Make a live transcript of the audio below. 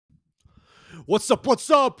What's up? What's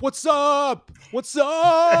up? What's up? What's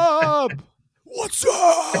up? What's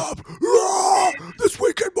up? This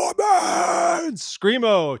weekend, my man!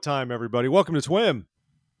 Screamo time, everybody. Welcome to Twim.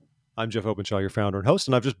 I'm Jeff Openshaw, your founder and host,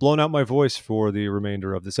 and I've just blown out my voice for the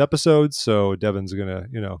remainder of this episode. So Devin's gonna,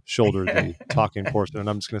 shoulder the talking portion, and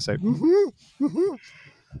I'm just gonna say,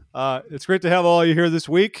 It's great to have all you here this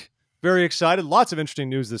week. Very excited. Lots of interesting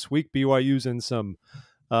news this week. BYU's in some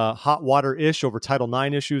hot water-ish over Title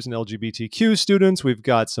IX issues and LGBTQ students. We've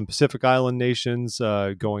got some Pacific Island nations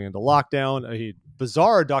going into lockdown. A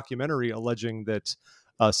bizarre documentary alleging that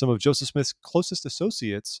some of Joseph Smith's closest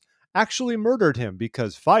associates actually murdered him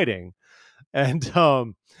because fighting. And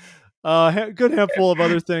good handful of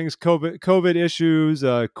other things. COVID issues,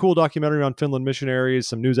 cool documentary on Finland missionaries,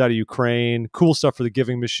 some news out of Ukraine, cool stuff for the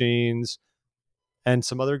giving machines, and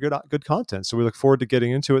some other good content. So we look forward to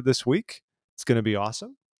getting into it this week. It's going to be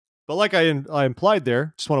awesome. But like I implied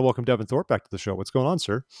there, just want to welcome Devin Thorpe back to the show. What's going on,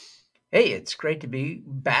 sir? Hey, it's great to be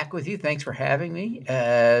back with you. Thanks for having me.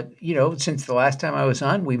 Since the last time I was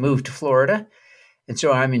on, we moved to Florida. And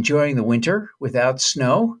so I'm enjoying the winter without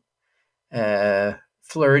snow.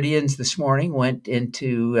 Floridians this morning went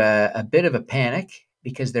into a bit of a panic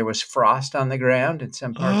because there was frost on the ground in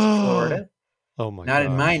some parts of Florida. Oh, my God. Not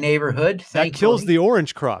in my neighborhood. That kills the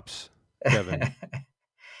orange crops, Devin.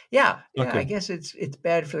 Yeah, okay. I guess it's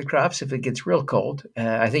bad for the crops if it gets real cold.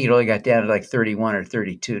 I think it only got down to like 31 or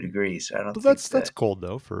 32 degrees. That's cold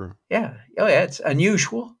though for it's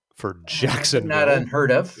unusual for Jacksonville, not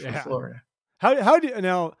unheard of for Florida. How do you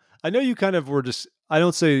now? I know you kind of were just. I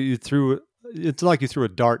don't say you threw. It's not like you threw a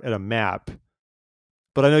dart at a map,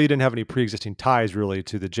 but I know you didn't have any pre-existing ties really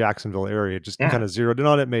to the Jacksonville area. Just kind of zeroed in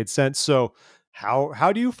on it. Made sense. So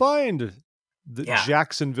how do you find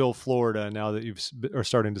Jacksonville, Florida, now that are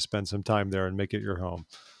starting to spend some time there and make it your home?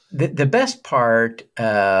 The best part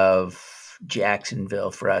of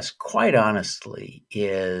Jacksonville for us, quite honestly,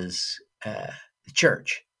 is the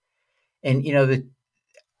church. And,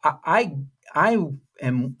 I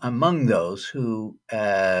am among those who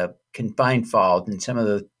can find fault in some of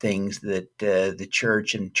the things that the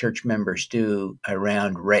church and church members do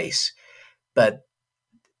around race. But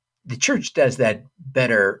the church does that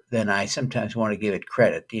better than I sometimes want to give it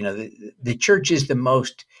credit. The church is the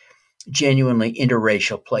most genuinely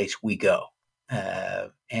interracial place we go.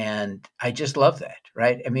 And I just love that,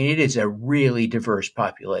 right? I mean, it is a really diverse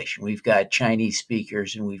population. We've got Chinese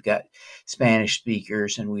speakers and we've got Spanish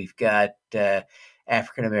speakers and we've got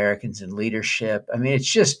African Americans in leadership. I mean, it's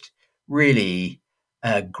just really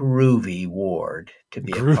a groovy ward to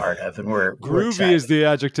be a part of. And we're groovy is the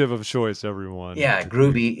adjective of choice, everyone. Yeah,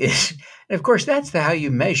 groovy is. And of course, that's how you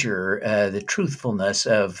measure the truthfulness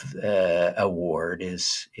of a ward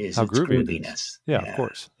is how its grooviness. Yeah, of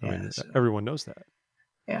course. I mean, everyone knows that.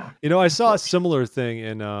 Yeah. I saw a similar thing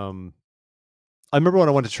in, I remember when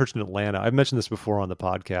I went to church in Atlanta. I've mentioned this before on the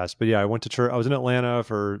podcast, but I went to church. I was in Atlanta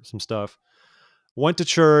for some stuff. Went to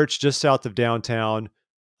church just south of downtown.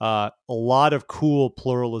 A lot of cool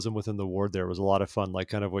pluralism within the ward. There was a lot of fun, like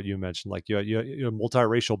kind of what you mentioned, like you had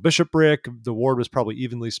multiracial bishopric. The ward was probably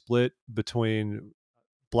evenly split between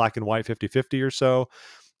black and white, 50-50 or so.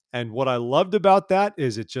 And what I loved about that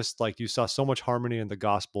is it just like you saw so much harmony in the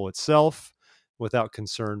gospel itself without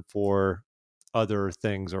concern for other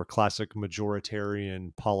things or classic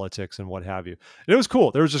majoritarian politics and what have you. And it was cool.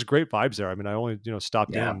 There was just great vibes there. I mean, I only,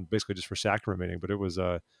 stopped in basically just for sacrament meeting, but it was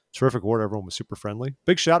a terrific ward. Everyone was super friendly.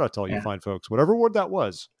 Big shout out to all you fine folks, whatever ward that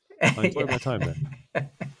was. I enjoyed my time there.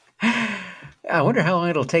 I wonder how long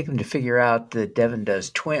it'll take them to figure out that Devin does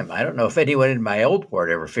TWIM. I don't know if anyone in my old ward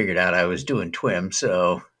ever figured out I was doing TWIM.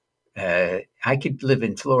 So I could live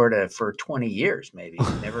in Florida for 20 years, maybe.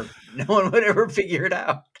 No one would ever figure it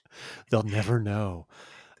out. They'll never know.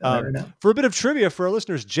 For a bit of trivia for our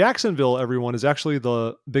listeners, Jacksonville, everyone, is actually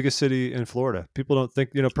the biggest city in Florida. People don't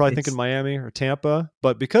think, probably think in Miami or Tampa,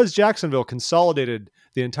 but because Jacksonville consolidated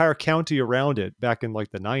the entire county around it back in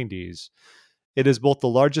like the 90s, it is both the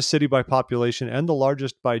largest city by population and the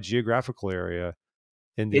largest by geographical area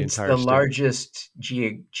in the entire state. It's the largest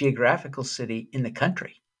geographical city in the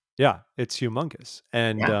country. Yeah, it's humongous.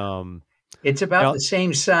 And it's about the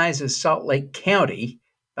same size as Salt Lake County,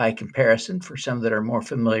 by comparison, for some that are more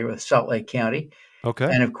familiar with Salt Lake County. Okay.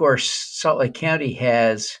 And of course, Salt Lake County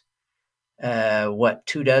has,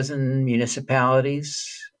 24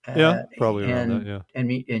 municipalities? Probably around that,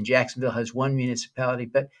 And Jacksonville has one municipality.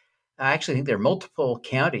 But I actually think there are multiple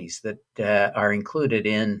counties that are included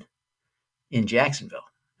in Jacksonville.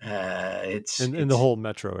 It's in the whole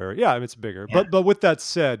metro area. Yeah, I mean, it's bigger. Yeah. But with that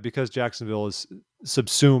said, because Jacksonville has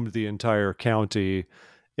subsumed the entire county,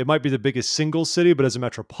 it might be the biggest single city, but as a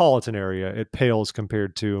metropolitan area, it pales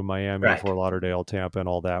compared to Miami, Right. Fort Lauderdale, Tampa, and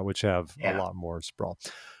all that, which have a Yeah. lot more sprawl.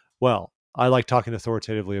 Well, I like talking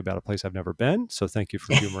authoritatively about a place I've never been, so thank you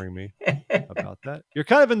for humoring me about that. You're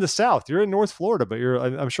kind of in the South. You're in North Florida, but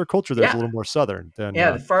I'm sure culture there's a Yeah. little more Southern than.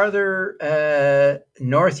 Yeah. The farther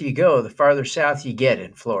north you go, the farther south you get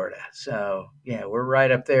in Florida. So yeah, we're right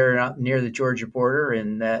up there near the Georgia border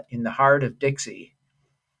in the heart of Dixie.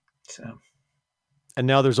 So. And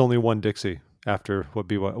now there's only one Dixie after what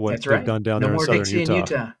That's they've right. done down No there in more southern Dixie in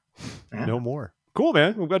Utah. Yeah. No more. Cool,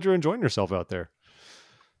 man. I'm glad you're enjoying yourself out there.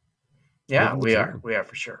 Yeah, Living the we are. dream. We are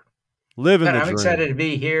for sure. Living But the I'm dream. excited to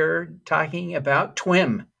be here talking about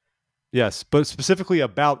TWIM. Yes, but specifically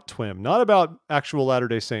about TWIM, not about actual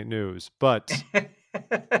Latter-day Saint news, but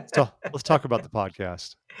let's talk about the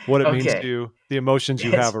podcast, what it means to Okay. you, the emotions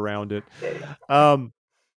you have Yes. around it.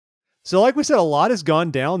 So like we said, a lot has gone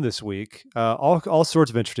down this week, all sorts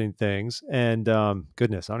of interesting things. And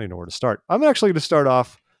goodness, I don't even know where to start. I'm actually going to start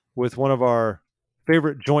off with one of our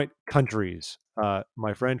favorite joint countries,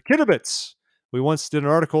 my friend Kiribati. We once did an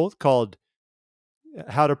article called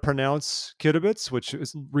How to Pronounce Kiribati, which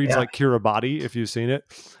reads Yeah. like Kiribati, if you've seen it.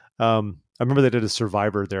 I remember they did a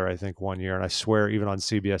Survivor there, I think, one year. And I swear, even on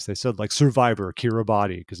CBS, they said like Survivor,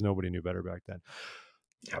 Kiribati, because nobody knew better back then.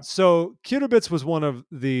 Yep. So Kiribati was one of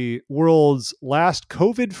the world's last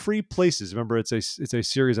COVID-free places. Remember, it's a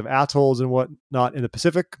series of atolls and whatnot in the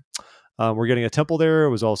Pacific. We're getting a temple there.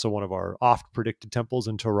 It was also one of our oft-predicted temples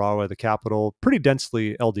in Tarawa, the capital, pretty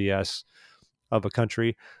densely LDS of a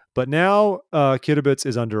country. But now Kiribati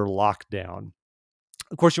is under lockdown.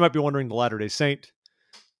 Of course, you might be wondering the Latter-day Saint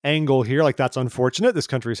angle here. Like, that's unfortunate. This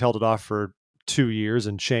country's held it off for 2 years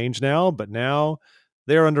and change now, but now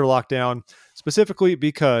they're under lockdown, specifically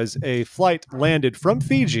because a flight landed from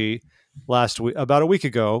Fiji last week, about a week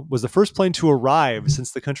ago, was the first plane to arrive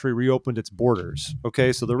since the country reopened its borders.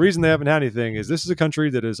 Okay, so the reason they haven't had anything is this is a country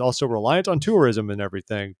that is also reliant on tourism and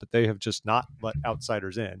everything, but they have just not let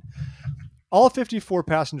outsiders in. All 54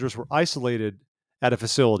 passengers were isolated at a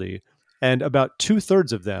facility, and about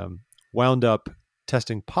 2/3 of them wound up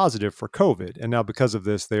testing positive for COVID. And now because of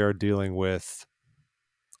this, they are dealing with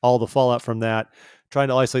all the fallout from that, trying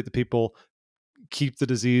to isolate the people, keep the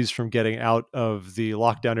disease from getting out of the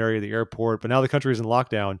lockdown area of the airport. But now the country is in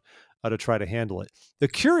lockdown to try to handle it. The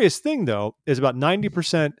curious thing, though, is about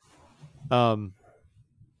 90%.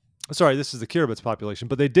 Sorry, this is the Kiribati population,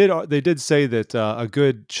 but they did say that a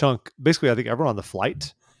good chunk, basically, I think everyone on the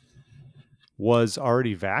flight was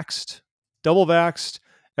already vaxxed, double vaxxed.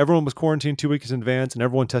 Everyone was quarantined 2 weeks in advance, and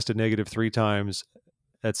everyone tested negative 3 times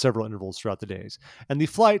at several intervals throughout the days. And the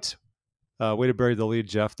flight, way to bury the lead,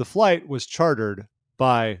 Jeff, the flight was chartered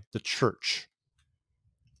by the church.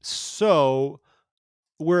 So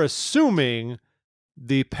we're assuming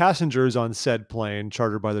the passengers on said plane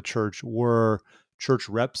chartered by the church were church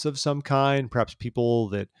reps of some kind, perhaps people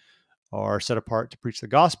that are set apart to preach the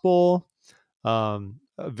gospel,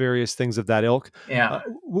 various things of that ilk. Yeah.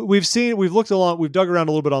 We've looked along, we've dug around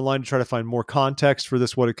a little bit online to try to find more context for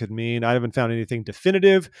this, what it could mean. I haven't found anything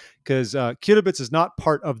definitive because Kiribati is not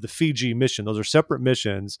part of the Fiji mission. Those are separate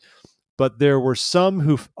missions, but there were some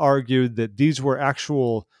who argued that these were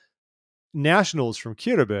actual nationals from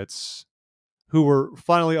Kiribati who were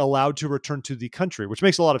finally allowed to return to the country, which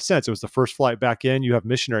makes a lot of sense. It was the first flight back in. You have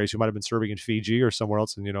missionaries who might have been serving in Fiji or somewhere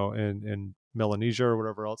else, in Melanesia or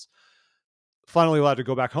whatever else, finally allowed to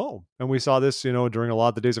go back home. And we saw this, during a lot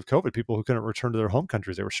of the days of COVID, people who couldn't return to their home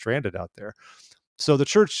countries, they were stranded out there. So the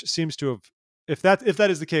church seems to have, if that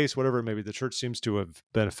is the case, whatever it may be, the church seems to have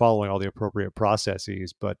been following all the appropriate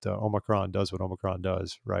processes. But Omicron does what Omicron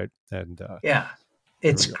does, right? And yeah,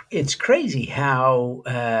 it's crazy how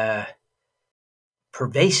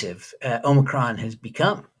pervasive Omicron has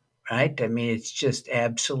become, right? I mean, it's just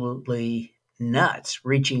absolutely nuts,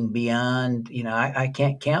 reaching beyond, I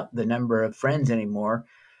can't count the number of friends anymore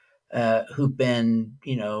who've been,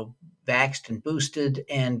 vaxxed and boosted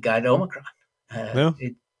and got Omicron.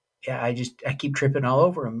 I keep tripping all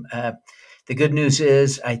over them. The good news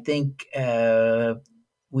is I think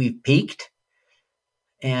we've peaked,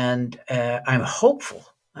 and I'm hopeful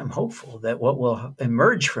that what will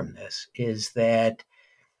emerge from this is that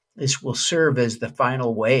this will serve as the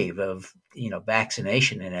final wave of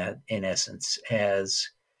vaccination in essence, as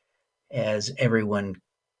everyone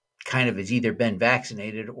kind of has either been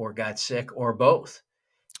vaccinated or got sick or both,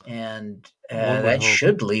 and that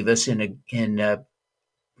should leave us in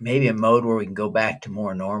maybe a mode where we can go back to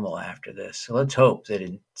more normal after this. So let's hope that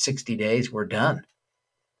in 60 days we're done.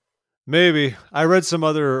 Maybe. I read some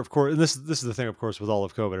other, of course, and this is the thing, of course, with all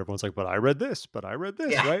of COVID. Everyone's like, but I read this,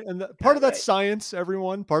 Yeah. right? And Yeah. part of that's Right. science,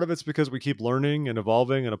 everyone. Part of it's because we keep learning and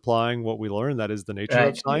evolving and applying what we learn. That is the nature of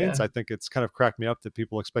Right. science. Yeah. I think it's kind of cracked me up that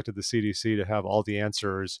people expected the CDC to have all the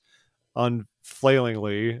answers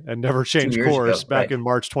unflailingly and never Two change years course ago. back Right. in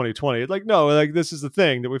March 2020. Like, no, like this is the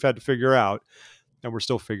thing that we've had to figure out, and we're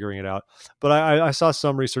still figuring it out. But I saw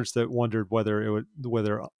some research that wondered whether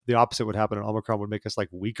the opposite would happen, and Omicron would make us like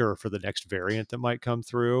weaker for the next variant that might come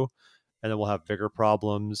through, and then we'll have bigger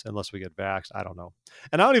problems unless we get vaxxed. I don't know,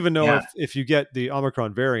 and I don't even know Yeah. if you get the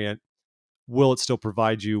Omicron variant, will it still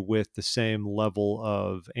provide you with the same level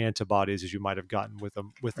of antibodies as you might have gotten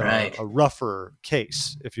with Right. a rougher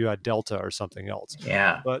case if you had Delta or something else.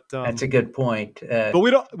 Yeah. But That's a good point.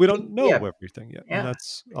 we don't know Yeah. everything yet, and Yeah.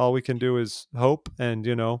 that's all we can do is hope. And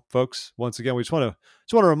folks, once again, we just want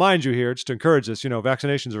to remind you here, just to encourage this.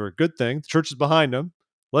 Vaccinations are a good thing. The church is behind them.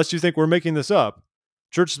 Lest you think we're making this up,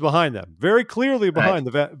 church is behind them, very clearly Right.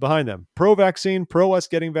 behind them. Pro vaccine, pro us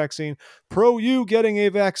getting vaccine, pro you getting a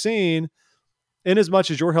vaccine, in as much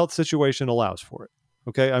as your health situation allows for it.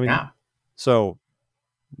 Okay, I mean, Yeah. so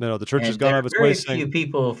the church has And there gone out are of its way very saying, few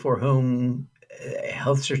people for whom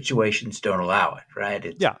health situations don't allow it. Right.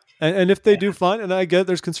 It's yeah. And if they yeah. do, fine. And I get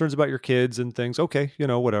there's concerns about your kids and things. Okay,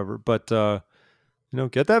 whatever. But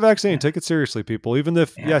get that vaccine. Yeah. Take it seriously, people. Even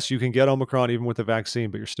if Yeah. yes, you can get Omicron even with the vaccine,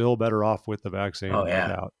 but you're still better off with the vaccine Oh than yeah.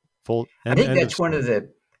 without. Full I end think end of story.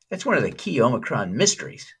 that's one of the key Omicron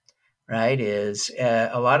mysteries. Right. Is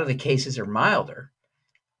a lot of the cases are milder,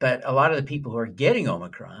 but a lot of the people who are getting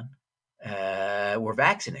Omicron were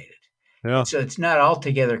vaccinated, Yeah, and so it's not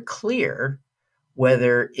altogether clear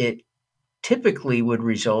whether it typically would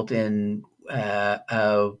result in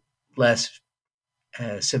a less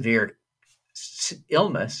severe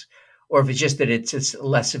illness, or if it's just that it's a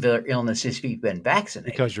less severe illness if you've been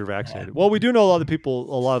vaccinated. because you're vaccinated. Well, we do know a lot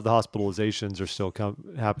of the hospitalizations are still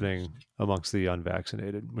happening amongst the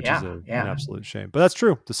unvaccinated, which is Yeah, an yeah, absolute shame. But that's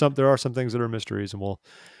true. There are some things that are mysteries, and we'll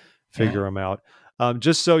yeah. figure them out.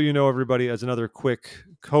 Just so you know, everybody, as another quick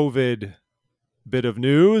COVID bit of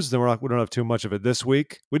news, then we don't have too much of it this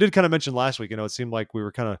week. We did kind of mention last week,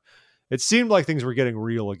 it seemed like things were getting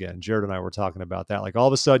real again. Jared and I were talking about that. Like all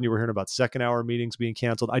of a sudden you were hearing about second hour meetings being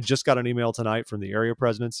canceled. I just got an email tonight from the area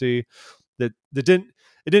presidency that didn't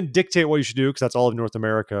dictate what you should do, because that's all of North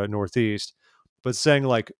America, Northeast, but saying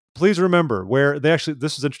like, please remember where they actually,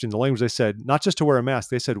 this is interesting. The language they said, not just to wear a mask,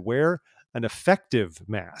 they said wear an effective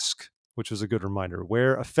mask, which was a good reminder.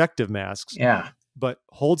 Wear effective masks, Yeah. but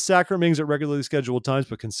hold sacrament meetings at regularly scheduled times,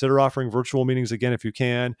 but consider offering virtual meetings again if you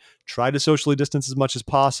can. Try to socially distance as much as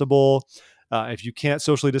possible. If you can't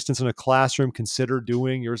socially distance in a classroom, consider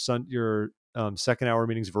doing your second hour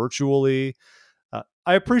meetings virtually.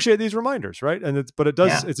 I appreciate these reminders, right? But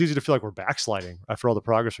Yeah. it's easy to feel like we're backsliding after all the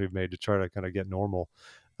progress we've made to try to kind of get normal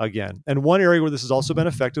again. And one area where this has also been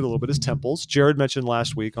affected a little bit is temples. Jared mentioned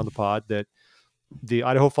last week on the pod that the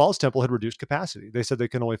Idaho Falls Temple had reduced capacity. They said they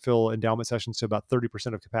can only fill endowment sessions to about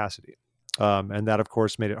 30% of capacity. And that, of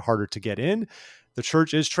course, made it harder to get in. The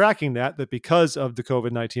church is tracking that because of the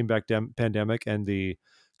COVID-19 pandemic and the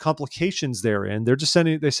complications therein.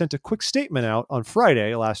 They sent a quick statement out on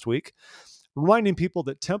Friday last week, reminding people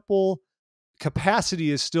that temple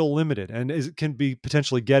capacity is still limited and can be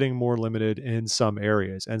potentially getting more limited in some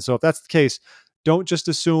areas. And so if that's the case, don't just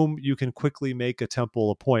assume you can quickly make a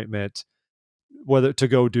temple appointment, whether to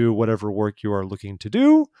go do whatever work you are looking to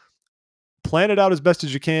do. Plan it out as best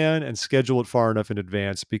as you can and schedule it far enough in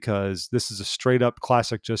advance, because this is a straight up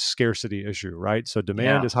classic just scarcity issue, right? So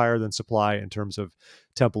demand Yeah. is higher than supply in terms of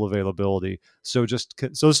temple availability. So this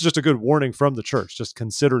is just a good warning from the church. Just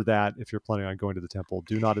consider that if you're planning on going to the temple.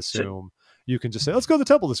 Do not So, assume you can just say, let's go to the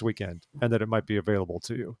temple this weekend, and that it might be available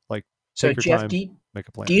to you. Like, so take your Jeff, time, make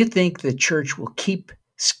a plan. do you think the church will keep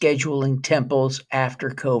scheduling temples after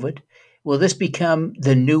COVID? Will this become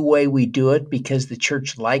the new way we do it because the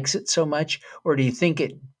church likes it so much? Or do you think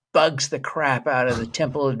it bugs the crap out of the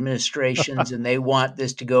temple administrations and they want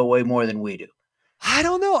this to go away more than we do? I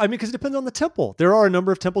don't know. I mean, because it depends on the temple. There are a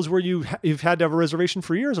number of temples where you've had to have a reservation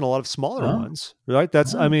for years, and a lot of smaller Oh, ones, right?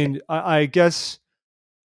 That's, I okay. mean, I guess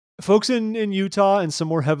folks in Utah and some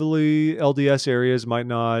more heavily LDS areas might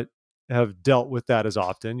not have dealt with that as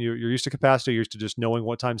often. You're used to capacity, you're used to just knowing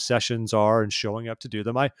what time sessions are and showing up to do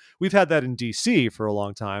them. We've had that in DC for a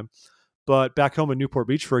long time, but back home in Newport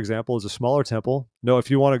Beach, for example, is a smaller temple. No,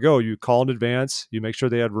 if you want to go, you call in advance, you make sure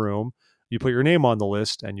they had room, you put your name on the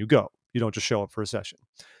list, and you go. You don't just show up for a session.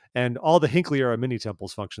 And all the Hinckley era mini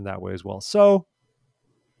temples function that way as well. So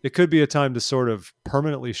it could be a time to sort of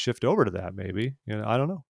permanently shift over to that. Maybe, I don't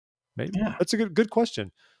know. Maybe Yeah. that's a good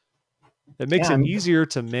question. It makes Yeah. it easier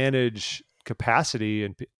to manage capacity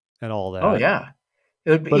and all Oh, that. yeah.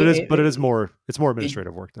 It would be. But it is more, it's more It,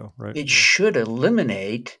 administrative work though, right? it Yeah. should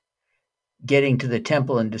eliminate getting to the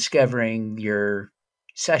temple and discovering your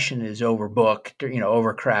session is overbooked or,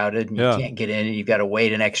 overcrowded, and you Yeah. can't get in, and you've got to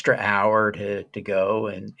wait an extra hour to go.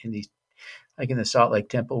 And in these, like in the Salt Lake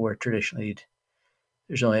Temple, where traditionally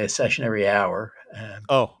there's only a session every hour.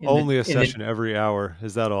 Oh, In the only a in the session every hour.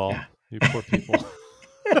 Is that all? Yeah. You poor people.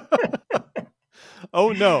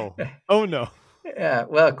 Oh no. Oh no. Yeah,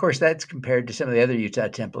 well, of course, that's compared to some of the other Utah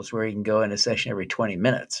temples where you can go in a session every 20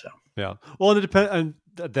 minutes. So, Yeah. Well, and it depends, and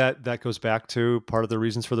that goes back to part of the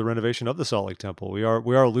reasons for the renovation of the Salt Lake Temple. We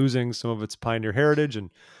are losing some of its pioneer heritage, and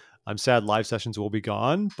I'm sad live sessions will be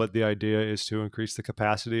gone. But the idea is to increase the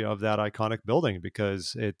capacity of that iconic building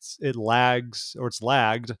because it lags, or it's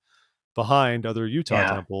lagged behind other Utah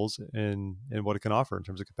yeah, temples in what it can offer in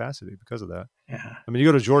terms of capacity because of that. yeah, I mean, you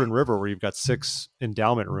go to Jordan River where you've got 6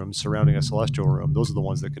 endowment rooms surrounding a celestial room. Those are the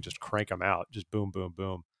ones that could just crank them out, just boom, boom,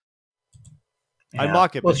 boom. I yeah.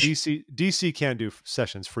 mock it, Well, but DC can do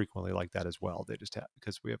sessions frequently like that as well. They just have,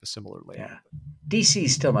 because we have a similar layout. yeah. DC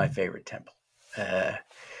is still my favorite temple.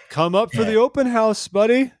 Come up for Yeah. the open house,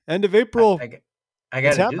 buddy. End of April. I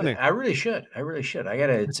got to do happening. that. I really should.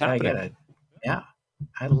 It's happening. Yeah,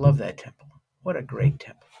 I love that temple. What a great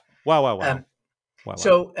temple. Wow. Wow.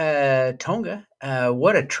 So Tonga,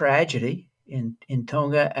 what a tragedy in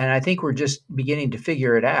Tonga, and I think we're just beginning to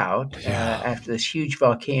figure it out after this huge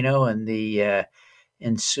volcano and the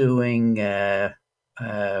ensuing.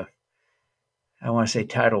 I want to say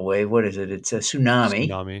tidal wave. What is it? It's a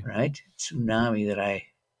tsunami. Right? Tsunami.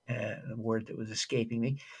 The word that was escaping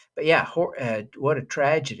me. But yeah, what a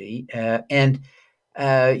tragedy. And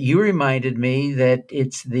you reminded me that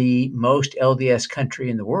it's the most LDS country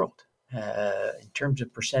in the world in terms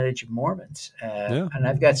of percentage of Mormons. And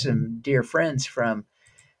I've got some dear friends from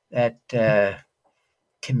that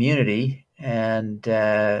community, and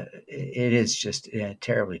it is just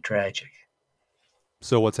terribly tragic.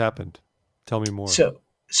 So what's happened? Tell me more. So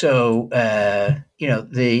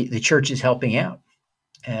the church is helping out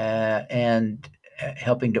and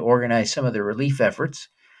helping to organize some of the relief efforts.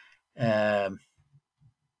 What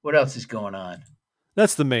else is going on?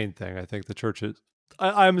 That's the main thing. I think the church is.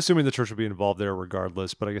 I'm assuming the church will be involved there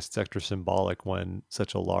regardless, but I guess it's extra symbolic when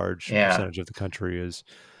such a large percentage of the country is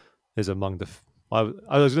among the. I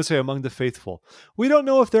was going to say among the faithful. We don't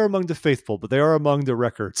know if they're among the faithful, but they are among the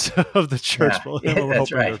records of the church. Yeah,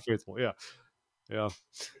 that's right. They're faithful. Yeah.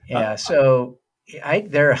 So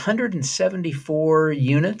there are 174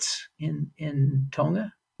 units in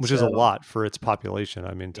Tonga, which is a lot for its population.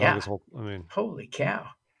 I mean, Tonga's holy cow.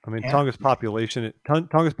 I mean, Tonga's population is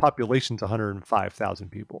 105,000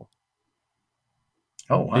 people.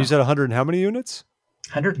 Oh, wow. And you said 100 and how many units?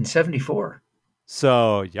 174.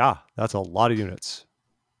 So, yeah, that's a lot of units.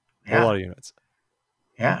 Yeah. A lot of units.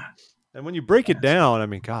 Yeah. And when you break it down, I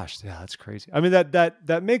mean, gosh, yeah, that's crazy. I mean,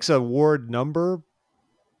 that makes a ward number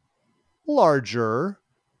larger.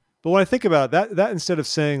 But when I think about it, that instead of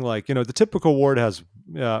saying like, the typical ward has,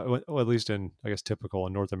 well, at least in, I guess, typical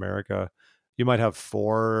in North America, you might have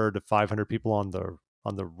 400 to 500 people on the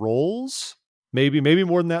rolls, maybe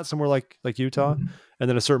more than that somewhere like Utah, and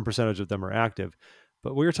then a certain percentage of them are active.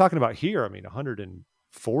 But we were talking about here, I mean,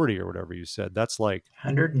 140 or whatever you said. That's like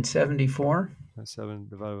 174. 7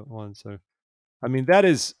 divided by 1. So, I mean, that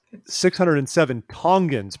is 607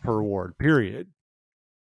 Tongans per ward. Period.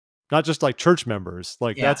 Not just like church members.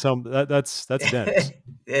 Like that's dense.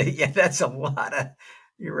 Yeah, that's a lot of.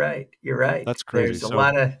 You're right. That's crazy. There's a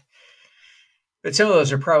lot of. But some of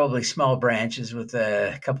those are probably small branches with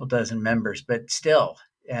a couple dozen members. But still,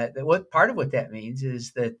 part of what that means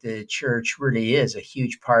is that the church really is a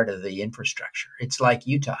huge part of the infrastructure. It's like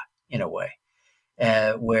Utah in a way,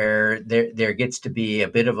 where there gets to be a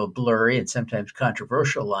bit of a blurry and sometimes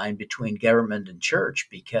controversial line between government and church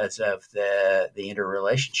because of the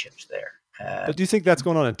interrelationships there. But do you think that's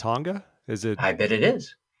going on in Tonga? Is it? I bet it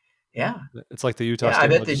is. Yeah, it's like the Utah. State I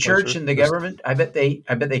bet the church and the government. I bet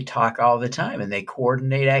they talk all the time, and they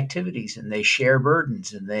coordinate activities, and they share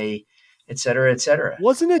burdens, and they, et cetera, et cetera.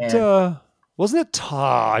 Wasn't it?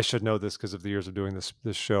 I should know this because of the years of doing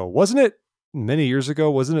this show. Wasn't it many years ago?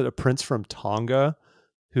 Wasn't it a prince from Tonga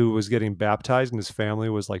who was getting baptized, and his family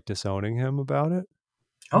was like disowning him about it?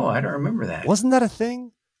 Oh, I don't remember that. Wasn't that a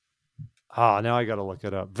thing? Now I got to look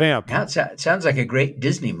it up. Vamp. Now it sounds like a great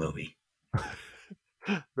Disney movie.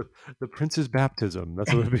 The prince's baptism.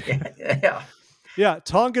 That's what it would be. Yeah.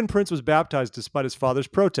 Tongan prince was baptized despite his father's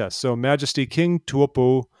protests. So Majesty King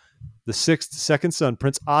Tuopu, the second son,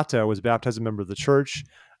 Prince Ata, was baptized a member of the church.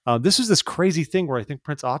 This was this crazy thing where I think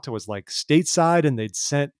Prince Otto was like stateside, and they'd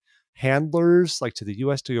sent handlers like to the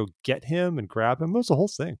U.S. to go get him and grab him. It was the whole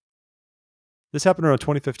thing. This happened around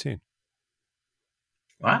 2015.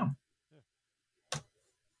 Wow.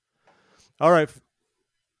 All right.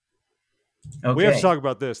 Okay. We have to talk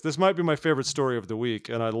about this. This might be my favorite story of the week,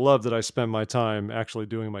 and I love that I spend my time actually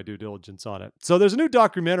doing my due diligence on it. So there's a new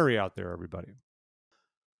documentary out there, everybody.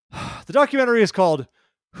 The documentary is called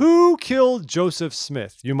Who Killed Joseph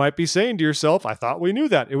Smith? You might be saying to yourself, I thought we knew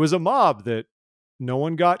that. It was a mob that no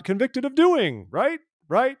one got convicted of doing, right?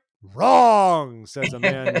 Right? Wrong, says a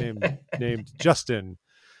man named Justin.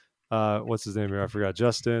 What's his name here? I forgot.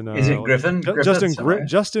 Justin. Is it Griffin?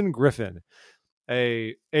 Justin Griffin,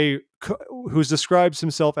 who describes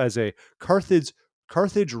himself as a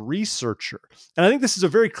Carthage researcher. And I think this is a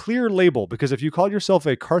very clear label, because if you called yourself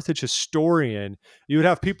a Carthage historian, you would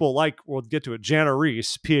have people like, we'll get to it, Jana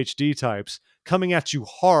Riess, PhD types, coming at you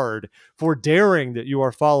hard for daring that you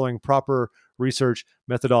are following proper research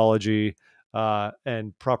methodology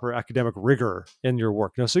and proper academic rigor in your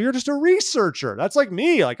work. So you're just a researcher. That's like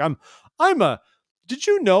me. Like did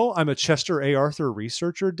you know I'm a Chester A. Arthur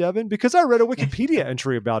researcher, Devin? Because I read a Wikipedia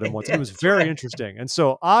entry about him once. It was very interesting. And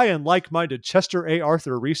so I and like-minded Chester A.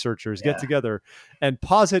 Arthur researchers get together and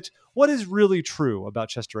posit what is really true about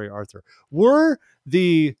Chester A. Arthur. Were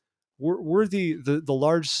the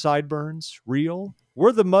large sideburns real?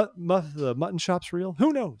 Were the mutton chops real?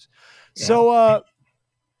 Who knows? Yeah.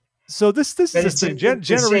 So this is this thing. Jana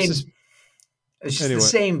Riess is... It's just the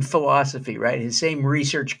same philosophy, right? His same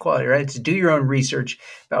research quality, right? It's do your own research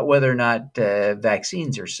about whether or not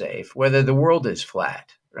vaccines are safe, whether the world is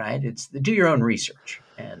flat, right? It's do your own research.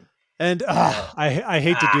 And I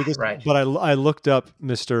hate to do this, right, but I looked up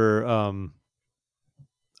Mr.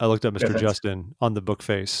 Justin on the book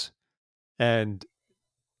face, and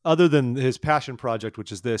other than his passion project,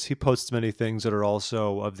 which is this, he posts many things that are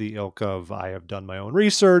also of the ilk of, I have done my own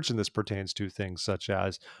research, and this pertains to things such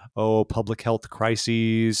as, public health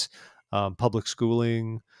crises, public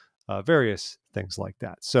schooling, various things like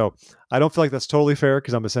that. So I don't feel like that's totally fair,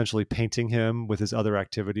 because I'm essentially painting him with his other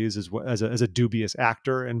activities as a dubious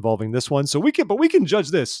actor involving this one. So we can judge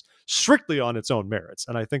this strictly on its own merits,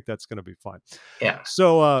 and I think that's going to be fine. Yeah.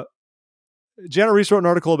 So, Jana Riess wrote an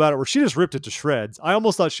article about it where she just ripped it to shreds. I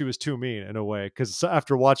almost thought she was too mean in a way, because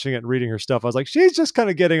after watching it and reading her stuff, I was like, she's just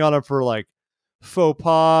kind of getting on him for like faux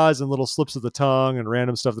pas and little slips of the tongue and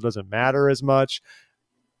random stuff that doesn't matter as much.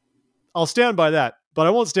 I'll stand by that, but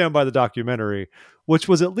I won't stand by the documentary, which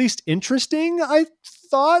was at least interesting, I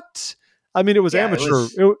thought. I mean, it was amateur.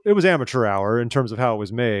 It was amateur hour in terms of how it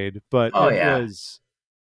was made, but was.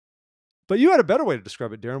 But you had a better way to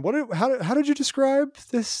describe it, Darren. How did you describe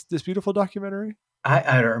this beautiful documentary?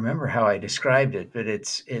 I don't remember how I described it, but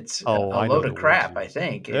it's a load of crap, I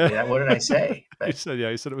think. What did I say? But,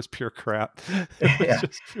 you said it was pure crap.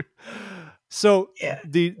 So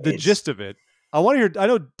the gist of it, I want to hear. I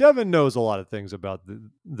know Devin knows a lot of things about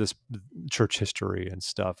this church history and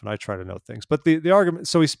stuff, and I try to know things. But the argument,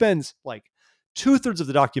 so he spends like 2/3 of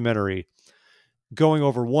the documentary going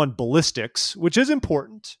over ballistics, which is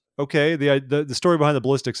important. Okay, the story behind the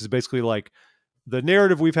ballistics is basically like the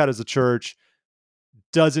narrative we've had as a church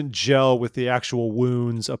doesn't gel with the actual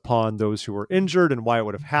wounds upon those who were injured and why it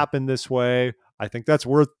would have happened this way. I think that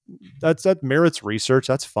merits research.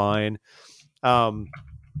 That's fine. So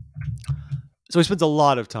he spends a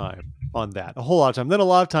lot of time on that, a whole lot of time. Then a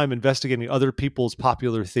lot of time investigating other people's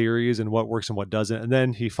popular theories and what works and what doesn't. And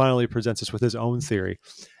then he finally presents us with his own theory.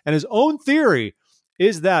 And his own theory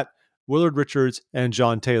is that Willard Richards and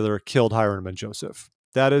John Taylor killed Hiram and Joseph.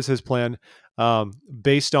 That is his plan,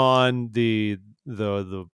 based on the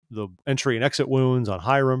entry and exit wounds on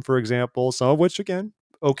Hiram, for example, some of which, again,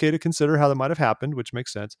 okay to consider how that might have happened, which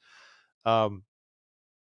makes sense. But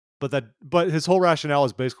his whole rationale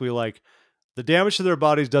is basically like the damage to their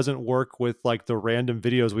bodies doesn't work with like the random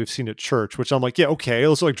videos we've seen at church, which I'm like, yeah, okay,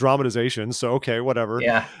 it's like dramatization, so okay, whatever.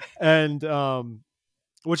 Yeah, and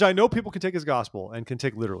which I know people can take as gospel and can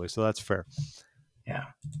take literally, so that's fair. Yeah.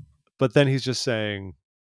 But then he's just saying,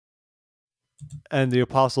 and the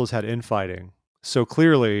apostles had infighting, so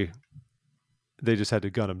clearly they just had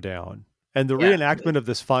to gun him down. And the reenactment of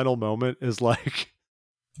this final moment is like...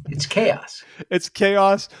 It's chaos. It's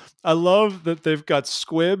chaos. I love that they've got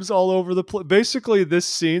squibs all over the place. Basically, this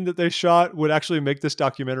scene that they shot would actually make this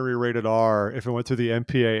documentary rated R if it went through the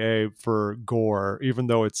MPAA for gore, even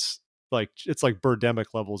though it's like Birdemic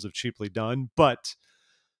levels of cheaply done, but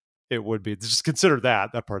it would be. Just consider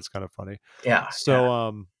that part's kind of funny. Yeah.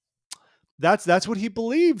 So that's what he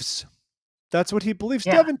believes. That's what he believes.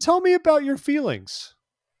 Yeah. Devin, tell me about your feelings.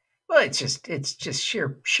 Well, it's just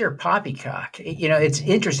sheer poppycock. It's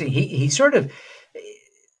interesting. He sort of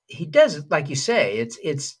he does, like you say,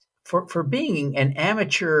 it's for being an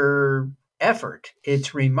amateur effort,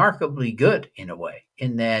 it's remarkably good in a way,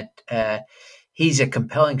 in that he's a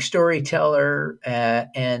compelling storyteller,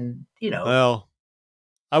 and Well,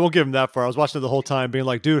 I won't give him that far. I was watching it the whole time, being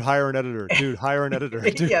like, "Dude, hire an editor. Dude, hire an editor.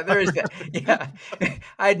 Dude, yeah, there is that. Yeah,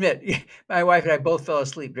 I admit, my wife and I both fell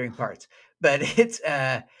asleep during parts, but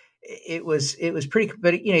it was pretty.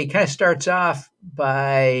 But he kind of starts off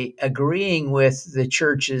by agreeing with the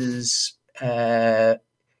church's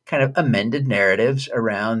kind of amended narratives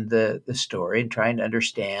around the story and trying to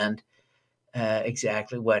understand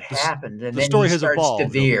exactly what happened, and the then he story has starts to evolved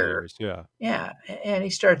over the veer. years." Yeah. Yeah, and he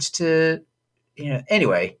starts to,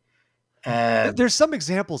 anyway. There's some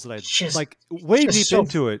examples that I Just like way just deep so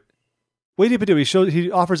into it. Way deep into it.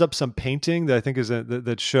 He offers up some painting that I think is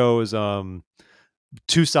that shows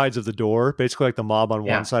two sides of the door, basically like the mob on one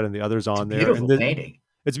Yeah, side and the others it's a on there. beautiful painting.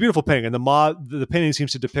 It's a beautiful painting. And the painting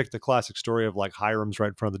seems to depict the classic story of like Hiram's right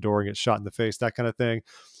in front of the door and gets shot in the face, that kind of thing.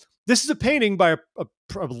 This is a painting by a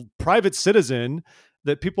private citizen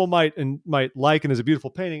that people might like and is a beautiful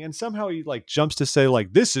painting. And somehow he like jumps to say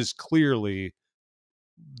like, this is clearly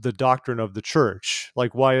the doctrine of the church.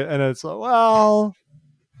 Like why? And it's like, well,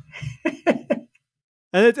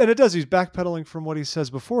 and it does. He's backpedaling from what he says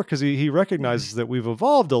before because he recognizes that we've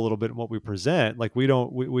evolved a little bit in what we present. Like we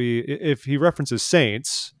if he references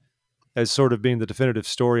saints as sort of being the definitive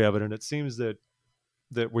story of it, and it seems that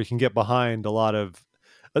we can get behind a lot of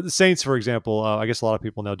the saints, for example. I guess a lot of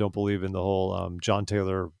people now don't believe in the whole John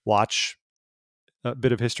Taylor watch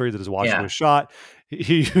bit of history that his watch Yeah, was shot.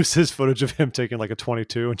 He uses footage of him taking like a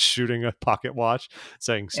 22 and shooting a pocket watch,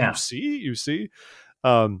 saying, yeah, you see."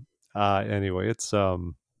 Anyway, it's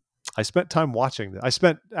I spent time watching this. I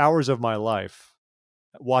spent hours of my life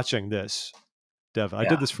watching this, Devin. I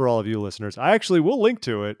did yeah, this for all of you listeners. I actually will link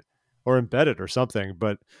to it or embed it or something,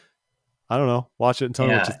 but I don't know. Watch it and tell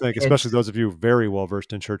me what you yeah. think, especially those of you very well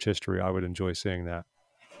versed in church history. I would enjoy seeing that.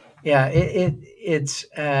 Yeah, it's.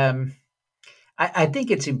 I think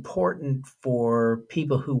it's important for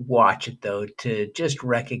people who watch it, though, to just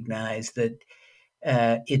recognize that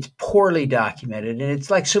it's poorly documented, and it's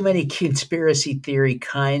like so many conspiracy theory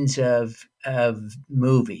kinds of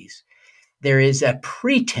movies. There is a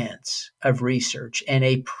pretense of research and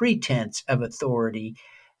a pretense of authority,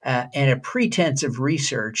 and a pretense of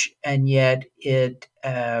research, and yet there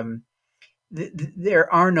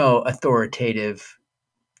are no authoritative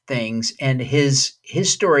things. And his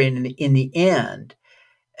story in the end,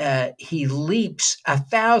 he leaps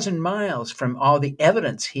 1,000 miles from all the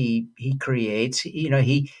evidence he creates.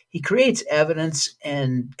 He creates evidence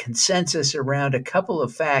and consensus around a couple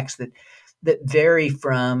of facts that vary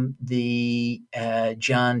from the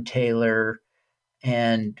John Taylor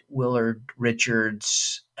and Willard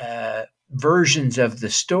Richards versions of the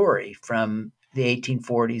story from the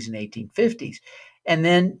 1840s and 1850s, and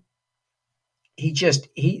then he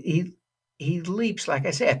leaps, like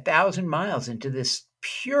I say, 1,000 miles into this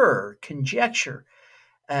pure conjecture.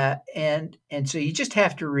 And so you just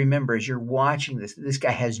have to remember as you're watching this guy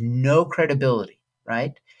has no credibility,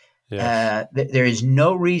 right? Yes. There is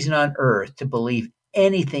no reason on earth to believe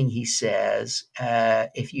anything he says.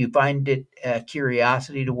 If you find it a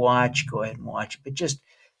curiosity to watch, go ahead and watch. But just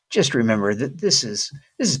remember that this is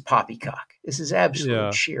poppycock. This is absolute Yeah.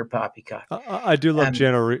 sheer poppycock. I do love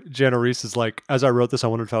Jana Riess is like, as I wrote this, I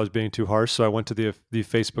wondered if I was being too harsh. So I went to the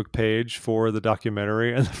Facebook page for the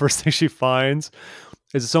documentary, and the first thing she finds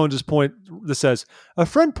is someone that says, a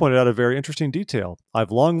friend pointed out a very interesting detail. I've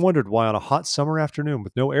long wondered why on a hot summer afternoon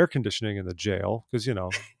with no air conditioning in the jail, because, Yeah.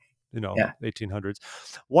 1800s,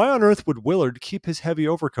 why on earth would Willard keep his heavy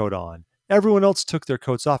overcoat on? Everyone else took their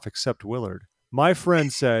coats off except Willard. My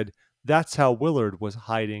friend said that's how Willard was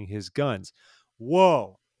hiding his guns.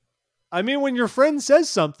 Whoa. I mean, when your friend says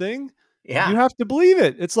something, you Yeah. have to believe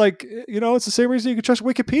it. It's like, it's the same reason you can trust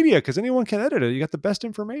Wikipedia, because anyone can edit it. You got the best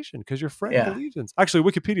information because your friend Yeah. believes in it. Actually,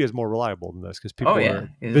 Wikipedia is more reliable than this because people Oh yeah. are At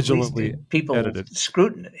least vigilantly people edited.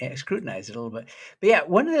 scrutinize it a little bit. But yeah,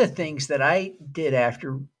 one of the things that I did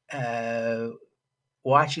after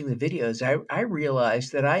watching the videos, I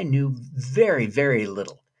realized that I knew very, very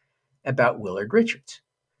little about Willard Richards,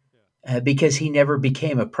 because he never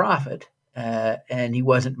became a prophet, and he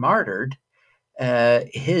wasn't martyred.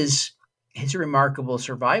 His remarkable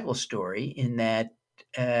survival story in that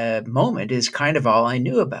moment is kind of all I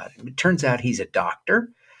knew about him. It turns out he's a doctor,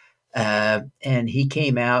 and he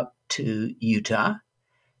came out to Utah.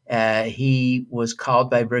 He was called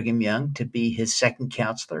by Brigham Young to be his second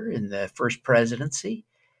counselor in the first presidency,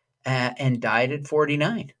 and died at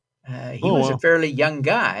 49. He Oh, was a wow. fairly young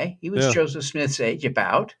guy. He was Yeah. Joseph Smith's age,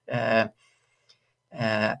 about,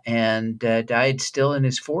 and died still in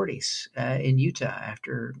his 40s in Utah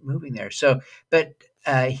after moving there. So, but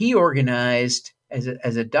he organized, as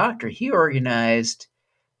a doctor, he organized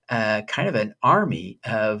kind of an army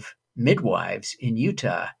of midwives in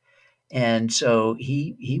Utah. And so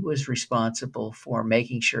he was responsible for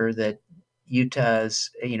making sure that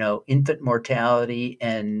Utah's, infant mortality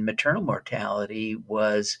and maternal mortality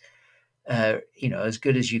was, as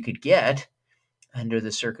good as you could get under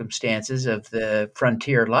the circumstances of the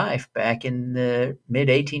frontier life back in the mid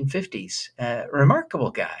 1850s.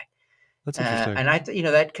 Remarkable guy. That's interesting. And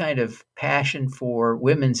that kind of passion for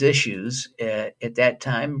women's issues at that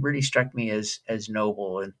time really struck me as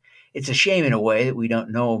noble. And it's a shame, in a way, that we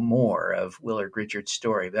don't know more of Willard Richards'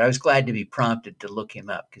 story. But I was glad to be prompted to look him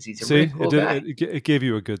up because he's a See, really cool guy. it gave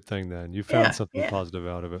you a good thing then. You found Yeah, something yeah, positive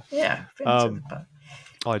out of it. yeah. Um,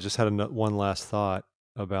 I just had one last thought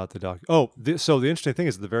about the doc. Oh, so the interesting thing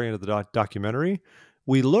is at the very end of the documentary,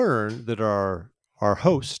 we learn that our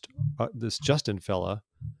host, this Justin fella,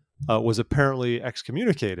 was apparently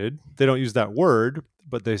excommunicated. They don't use that word,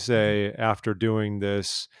 but they say after doing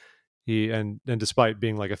this, and despite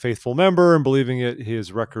being like a faithful member and believing it,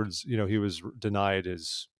 his records, he was denied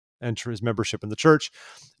his his membership in the church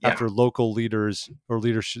Yeah, after local leaders or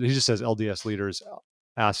leadership. He just says LDS leaders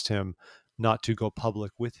asked him not to go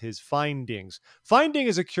public with his findings. Finding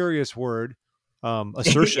is a curious word. yeah,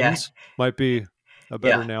 Assertions might be a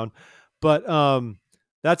better yeah, noun, but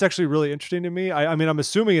that's actually really interesting to me. I mean, I'm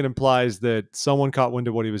assuming it implies that someone caught wind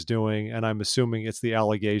of what he was doing, and I'm assuming it's the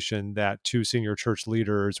allegation that two senior church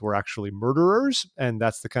leaders were actually murderers, and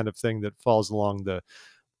that's the kind of thing that falls along the.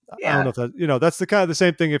 I don't know yeah, if that, that's the kind of the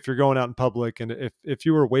same thing if you're going out in public, and if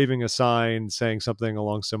you were waving a sign saying something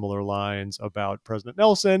along similar lines about President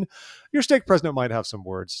Nelson, your stake president might have some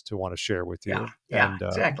words to want to share with yeah, you, yeah. and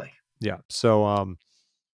Exactly. yeah, so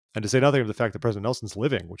and to say nothing of the fact that President Nelson's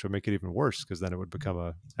living, which would make it even worse because then it would become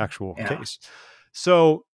a actual Yeah, case.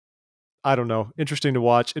 So I don't know. Interesting to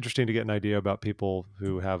watch. Interesting to get an idea about people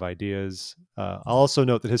who have ideas. I'll also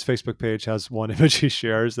note that his Facebook page has one image he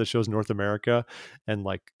shares that shows North America and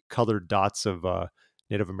like colored dots of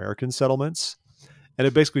Native American settlements, and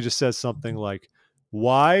it basically just says something like,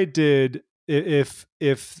 "Why did if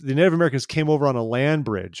the Native Americans came over on a land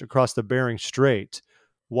bridge across the Bering Strait?"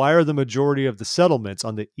 Why are the majority of the settlements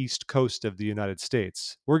on the east coast of the United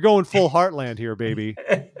States? We're going full heartland here, baby.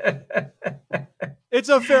 It's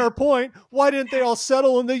a fair point. Why didn't they all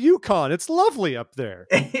settle in the Yukon? It's lovely up there.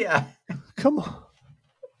 yeah. Come on.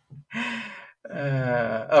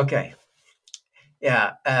 Okay.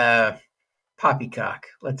 Yeah. Poppycock.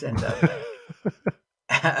 Let's end on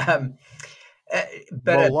that.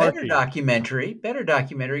 But a Malarkey. better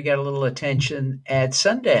documentary got a little attention at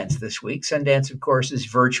Sundance this week. Sundance, of course, is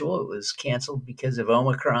virtual. It was canceled because of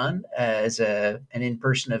Omicron as an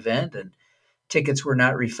in-person event, and tickets were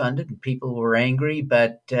not refunded, and people were angry.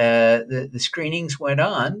 But the screenings went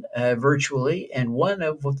on virtually, and one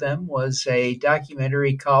of them was a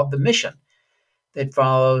documentary called "The Mission" that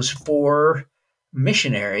follows four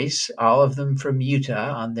missionaries, all of them from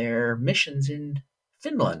Utah, on their missions in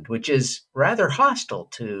Finland, which is rather hostile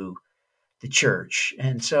to the church.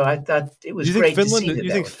 And so I thought it Do was you think great to Finland? see You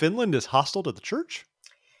that think was Finland is hostile to the church?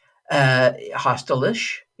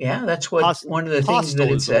 hostile-ish. Yeah, that's what one of the things that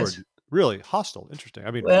Hostile it is the says. word. Really, hostile. Interesting.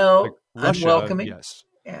 I mean, like Well, Russia, unwelcoming. yes.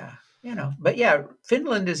 Yeah, but yeah,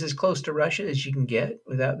 Finland is as close to Russia as you can get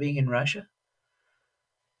without being in Russia,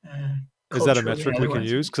 Is that a culturally and metric we can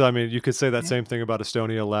otherwise. use? Because I mean, you could say that Yeah, same thing about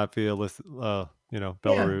Estonia, Latvia, yeah,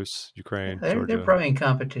 Belarus, yeah. Ukraine, They're Georgia, probably in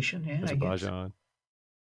competition. Yeah, I guess. Azerbaijan,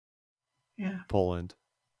 Yeah, Poland,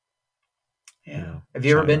 yeah. Have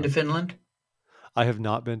you ever been China. to Finland? I have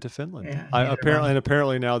not been to Finland. Yeah, I neither have I.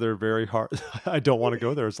 apparently now they're very hard. I don't want to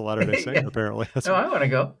go there as a Latter Day Saint. Yeah. Apparently, that's No, what, I want to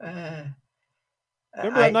go.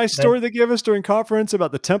 remember that nice But story they gave us during conference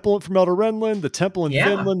about the temple from Elder Renlund, the temple in yeah,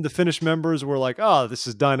 Finland. The Finnish members were like, "Oh, this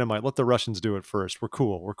is dynamite. Let the Russians do it first. We're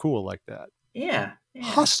cool. We're cool like that." yeah, yeah,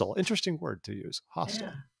 Hostile, interesting word to use. yeah.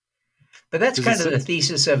 Hostile. But that's Does it kind of say? the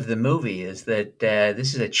thesis of the movie is that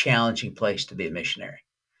this is a challenging place to be a missionary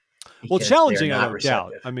Well, because they're challenging, I not don't doubt.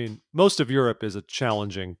 receptive. I mean, most of Europe is a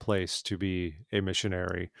challenging place to be a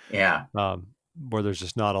missionary, Yeah, where there's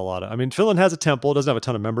just not a lot of. I mean, Finland has a temple. It doesn't have a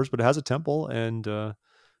ton of members, but it has a temple and a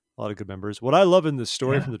lot of good members. What I love in this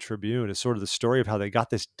story yeah, from the Tribune is sort of the story of how they got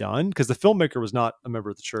this done, because the filmmaker was not a member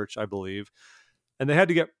of the church, I believe, and they had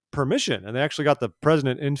to get permission, and they actually got the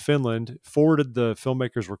president in Finland forwarded the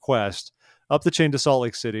filmmaker's request up the chain to Salt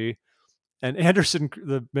Lake City. And Anderson,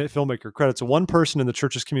 the filmmaker, credits one person in the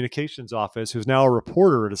church's communications office who's now a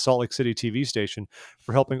reporter at a Salt Lake City TV station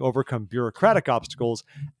for helping overcome bureaucratic obstacles.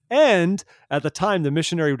 And at the time, the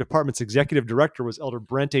missionary department's executive director was Elder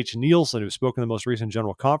Brent H. Nielsen, who spoke in the most recent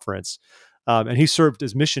general conference. And he served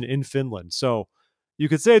his mission in Finland. So you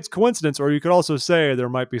could say it's coincidence, or you could also say there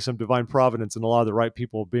might be some divine providence and a lot of the right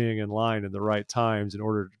people being in line in the right times in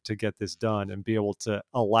order to get this done and be able to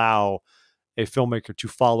allow a filmmaker to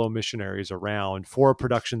follow missionaries around for a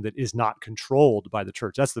production that is not controlled by the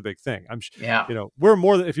church. That's the big thing. Yeah. We're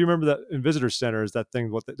more than, if you remember that in visitor centers, that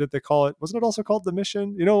thing, did they call it? Wasn't it also called The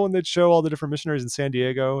Mission? When they'd show all the different missionaries in San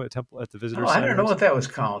Diego at the visitor I centers? don't know what that was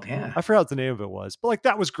called. Yeah. I forgot what the name of it was, but like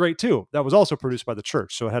that was great too. That was also produced by the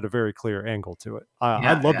church. So it had a very clear angle to it.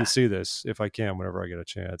 I'd love to see this if I can, whenever I get a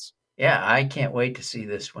chance. Yeah. I can't wait to see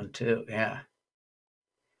this one too. Yeah.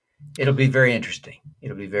 It'll be very interesting.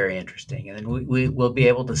 And then we will be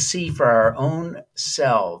able to see for our own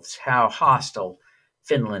selves how hostile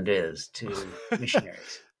Finland is to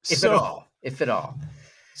missionaries, if at all.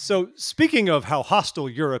 So speaking of how hostile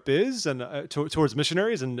Europe is and towards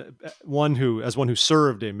missionaries, and one who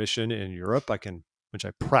served a mission in Europe, which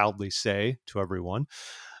I proudly say to everyone,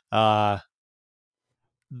 the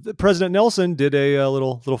President Nelson did a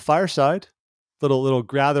little fireside, little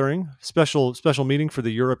gathering, special meeting for the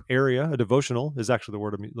Europe area. A devotional is actually the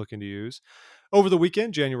word I'm looking to use. Over the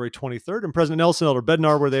weekend, January 23rd, and President Nelson and Elder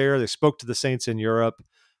Bednar were there. They spoke to the saints in Europe.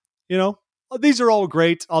 These are all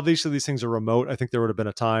great. Obviously, these things are remote. I think there would have been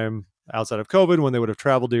a time outside of COVID when they would have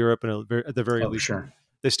traveled to Europe, and at the very least, sure,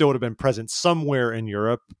 they still would have been present somewhere in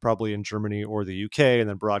Europe, probably in Germany or the UK, and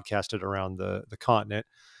then broadcasted around the continent.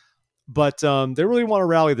 But they really want to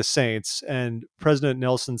rally the saints. And President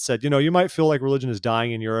Nelson said, you might feel like religion is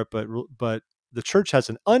dying in Europe, but the church has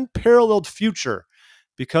an unparalleled future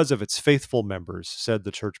because of its faithful members, said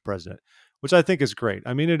the church president, which I think is great.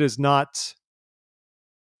 I mean, it is not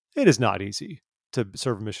easy to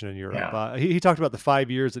serve a mission in Europe. Yeah. He talked about the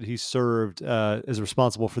 5 years that he served as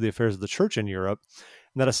responsible for the affairs of the church in Europe.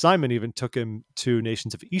 And that assignment even took him to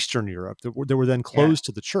nations of Eastern Europe that were then closed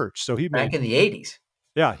to the church. So back in the 80s.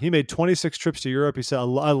 Yeah, he made 26 trips to Europe. He said, I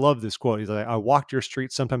love this quote. He's like, I walked your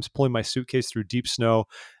streets, sometimes pulling my suitcase through deep snow,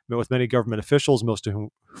 met with many government officials, most of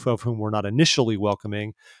whom were not initially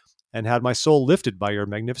welcoming, and had my soul lifted by your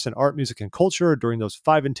magnificent art, music, and culture. During those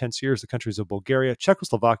 5 intense years, the countries of Bulgaria,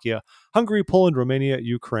 Czechoslovakia, Hungary, Poland, Romania,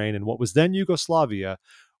 Ukraine, and what was then Yugoslavia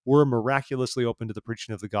were miraculously open to the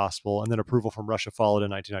preaching of the gospel. And then approval from Russia followed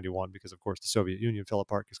in 1991 because, of course, the Soviet Union fell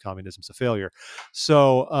apart because communism's a failure.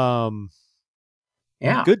 So,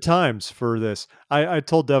 yeah, good times for this. I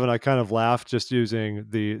told Devin I kind of laughed just using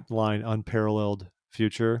the line unparalleled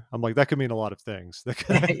future. I'm like, that could mean a lot of things.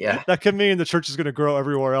 That could mean the church is going to grow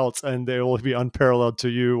everywhere else and they will be unparalleled to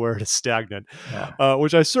you where it is stagnant,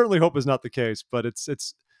 which I certainly hope is not the case. But it's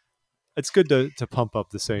good to pump up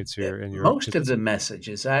the saints here in Europe. Most of the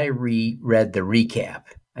messages, I read the recap.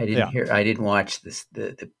 I didn't watch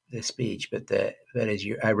the speech, but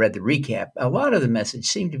I read the recap. A lot of the message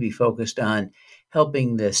seemed to be focused on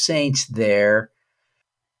helping the saints there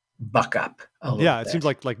buck up a little bit. It seems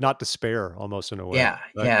like not despair almost in a way.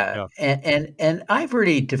 Yeah. And I've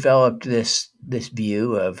really developed this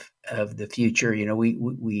view of the future.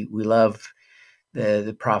 We love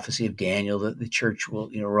the prophecy of Daniel that the church will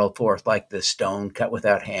roll forth like the stone cut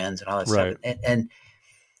without hands and all that stuff.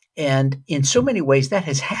 And in so many ways that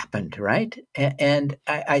has happened, right? And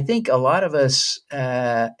I think a lot of us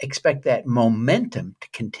expect that momentum to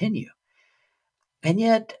continue. And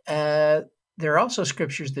yet there are also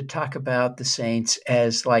scriptures that talk about the saints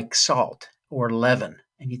as like salt or leaven.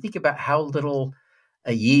 And you think about how little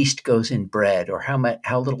a yeast goes in bread or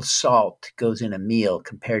how little salt goes in a meal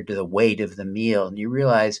compared to the weight of the meal. And you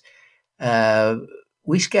realize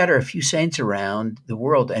we scatter a few saints around the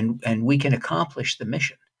world and we can accomplish the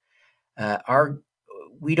mission.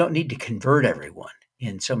 We don't need to convert everyone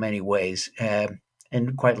in so many ways.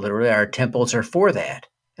 And quite literally, our temples are for that,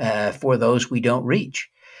 for those we don't reach.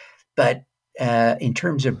 But in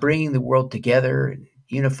terms of bringing the world together and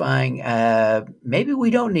unifying, maybe we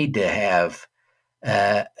don't need to have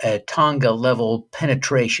a Tonga level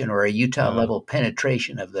penetration or a Utah level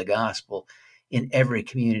penetration of the gospel in every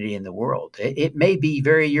community in the world. It may be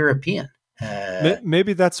very European.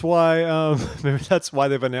 Maybe that's why.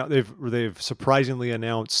 They've surprisingly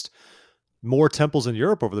announced more temples in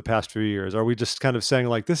Europe over the past few years. Are we just kind of saying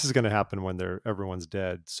like this is going to happen when everyone's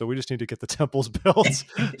dead? So we just need to get the temples built.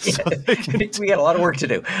 We got a lot of work to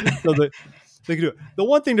do. So they can do it. The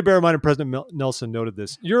one thing to bear in mind, and President Nelson noted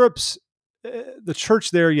this: Europe's the church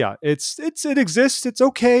there. Yeah, it exists. It's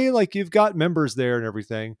okay. Like you've got members there and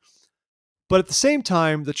everything. But at the same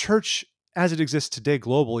time, the church as it exists today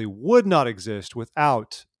globally would not exist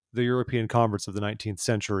without the European converts of the 19th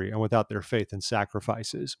century and without their faith and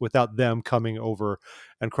sacrifices, without them coming over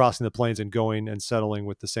and crossing the plains and going and settling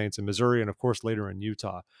with the saints in Missouri and, of course, later in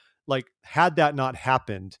Utah. Like, had that not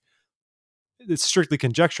happened, it's strictly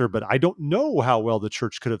conjecture, but I don't know how well the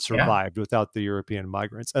church could have Yeah. survived without the European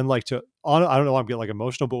migrants. And like I don't know, I'm getting like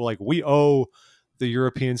emotional, but like we owe the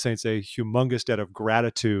European saints a humongous debt of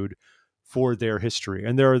gratitude for their history.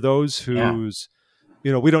 And there are those Yeah. whose,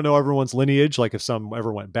 we don't know everyone's lineage, like if some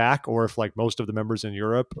ever went back, or if like most of the members in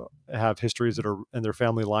Europe have histories that are in their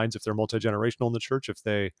family lines, if they're multi-generational in the church, if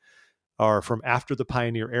they are from after the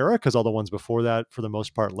pioneer era, because all the ones before that, for the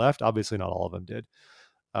most part, left. Obviously, not all of them did.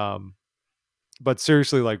 But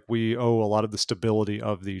seriously, like we owe a lot of the stability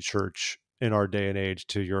of the church in our day and age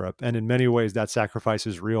to Europe. And in many ways, that sacrifice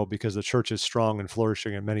is real because the church is strong and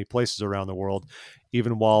flourishing in many places around the world,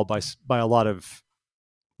 even while by a lot of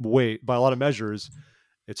measures,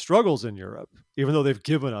 it struggles in Europe, even though they've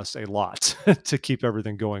given us a lot to keep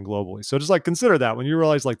everything going globally. So just like consider that when you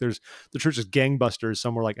realize like the church is gangbusters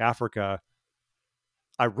somewhere like Africa.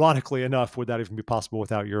 Ironically enough, would that even be possible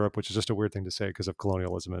without Europe, which is just a weird thing to say because of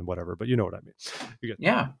colonialism and whatever, but you know what I mean.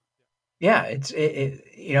 Yeah. Yeah. It's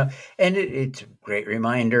a great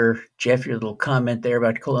reminder, Jeff, your little comment there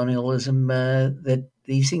about colonialism, that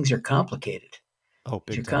these things are complicated. Oh,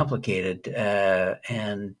 These big are time. complicated.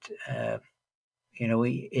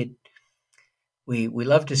 We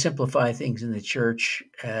love to simplify things in the church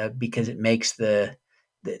because it makes the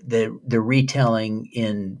retelling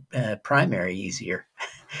in primary easier.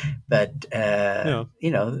 But Yeah.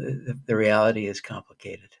 the reality is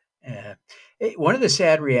complicated. One of the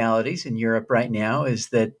sad realities in Europe right now is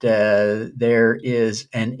that there is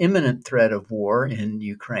an imminent threat of war in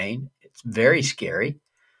Ukraine. It's very scary.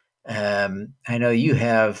 I know you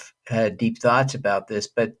have deep thoughts about this,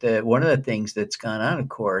 but one of the things that's gone on, of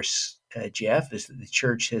course, Jeff, is that the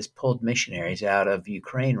church has pulled missionaries out of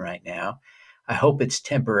Ukraine right now. I hope it's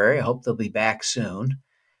temporary. I hope they'll be back soon.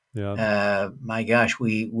 Yeah. My gosh,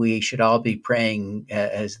 we should all be praying,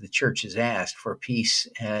 as the church has asked, for peace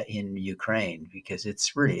in Ukraine, because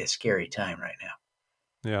it's really a scary time right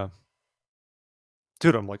now. Yeah.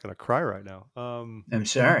 Dude, I'm like going to cry right now. I'm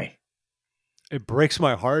sorry. It breaks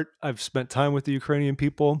my heart. I've spent time with the Ukrainian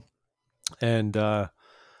people, and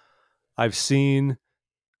I've seen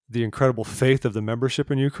the incredible faith of the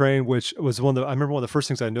membership in Ukraine, which was I remember one of the first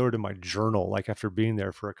things I noted in my journal, like after being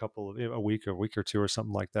there for a week or two or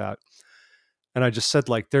something like that. And I just said,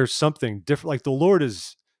 like, there's something different. Like the Lord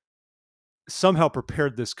is somehow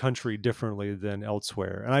prepared this country differently than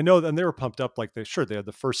elsewhere. And I know, and they were pumped up, like they had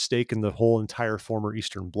the first stake in the whole entire former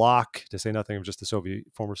Eastern Bloc, to say nothing of just the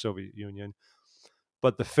former Soviet Union.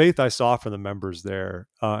 But the faith I saw from the members there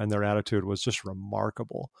and their attitude was just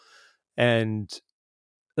remarkable. And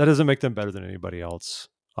that doesn't make them better than anybody else,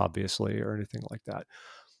 obviously, or anything like that.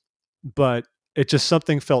 But it just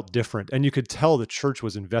something felt different. And you could tell the church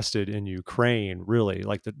was invested in Ukraine, really.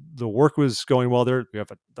 Like the work was going well there. We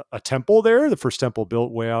have a temple there, the first temple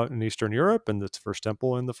built way out in Eastern Europe, and the first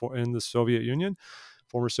temple in the Soviet Union,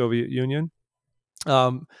 former Soviet Union.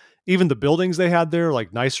 Even the buildings they had there,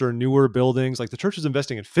 like nicer, newer buildings, like the church was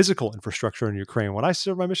investing in physical infrastructure in Ukraine. When I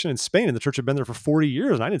served my mission in Spain, and the church had been there for 40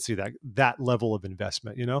 years, and I didn't see that level of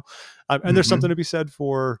investment, and there's something to be said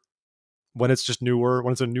for when it's just newer,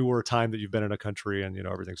 when it's a newer time that you've been in a country and,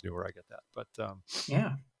 everything's newer. I get that. But,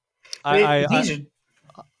 Yeah.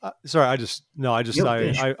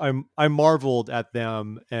 I marveled at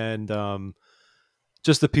them and,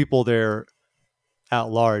 just the people there at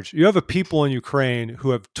large. You have a people in Ukraine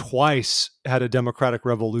who have twice had a democratic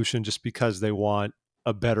revolution just because they want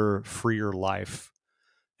a better, freer life.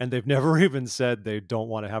 And they've never even said they don't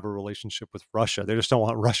want to have a relationship with Russia. They just don't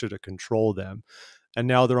want Russia to control them. And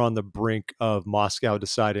now they're on the brink of Moscow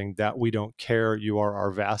deciding that we don't care. You are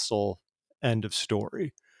our vassal. End of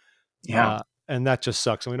story. Yeah. And that just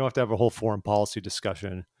sucks. And we don't have to have a whole foreign policy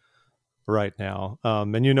discussion right now.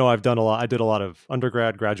 And I did a lot of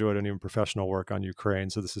undergrad, graduate, and even professional work on Ukraine.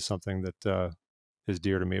 So this is something that is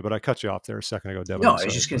dear to me. But I cut you off there a second ago, Devin. No, I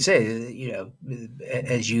was just going to say,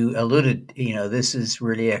 as you alluded, this is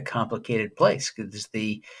really a complicated place because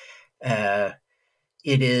it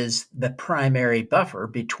is the primary buffer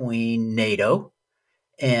between NATO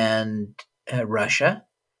and Russia.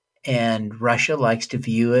 And Russia likes to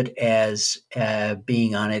view it as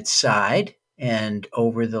being on its side. And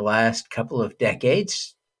over the last couple of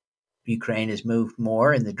decades, Ukraine has moved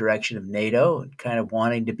more in the direction of NATO and kind of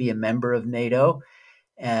wanting to be a member of NATO.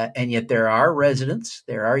 And yet there are residents,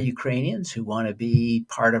 there are Ukrainians who want to be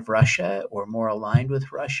part of Russia or more aligned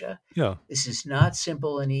with Russia. Yeah. This is not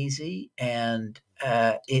simple and easy, and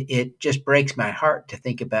it just breaks my heart to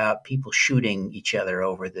think about people shooting each other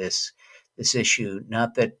over this issue.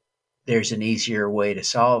 Not that there's an easier way to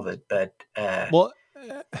solve it, but well,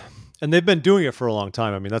 and they've been doing it for a long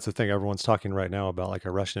time. I mean, that's the thing. Everyone's talking right now about like a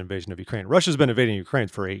Russian invasion of Ukraine. Russia's been invading Ukraine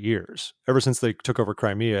for 8 years, ever since they took over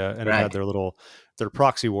Crimea and have had their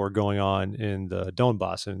proxy war going on in the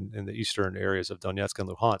Donbass and in the eastern areas of Donetsk and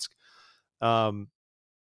Luhansk.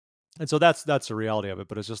 And so that's the reality of it.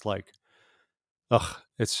 But it's just like,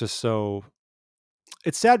 it's just so.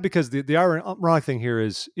 It's sad because the ironic thing here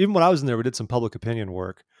is, even when I was in there, we did some public opinion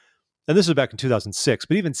work, and this was back in 2006.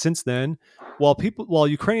 But even since then, while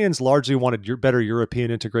Ukrainians largely wanted better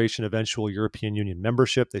European integration, eventual European Union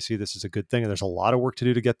membership, they see this as a good thing, and there's a lot of work to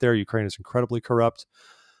do to get there. Ukraine is incredibly corrupt.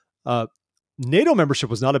 NATO membership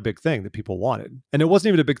was not a big thing that people wanted, and it wasn't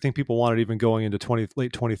even a big thing people wanted even going into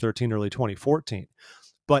late 2013, early 2014.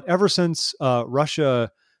 But ever since Russia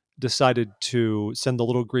decided to send the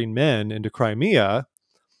little green men into Crimea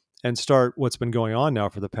and start what's been going on now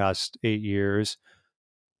for the past 8 years,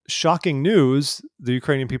 shocking news, the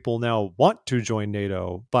Ukrainian people now want to join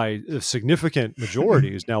NATO by significant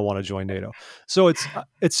majorities now want to join NATO. So it's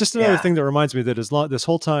just another thing that reminds me that this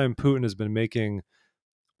whole time Putin has been making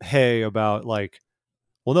hay about like,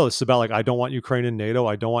 well, no, this is about like, I don't want Ukraine in NATO.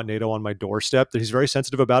 I don't want NATO on my doorstep. That he's very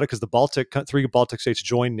sensitive about it because the three Baltic states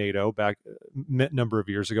joined NATO back a number of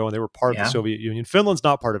years ago, and they were part of the Soviet Union. Finland's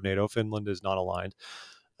not part of NATO. Finland is not aligned.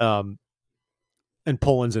 And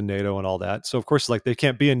Poland's in NATO and all that. So of course, like, they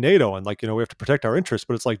can't be in NATO, and like, we have to protect our interests.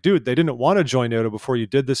 But it's like, dude, they didn't want to join NATO before you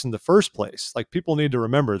did this in the first place. Like, people need to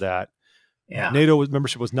remember that. Yeah. NATO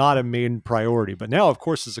membership was not a main priority, but now, of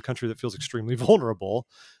course, is a country that feels extremely vulnerable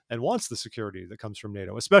and wants the security that comes from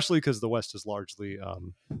NATO, especially because the West is largely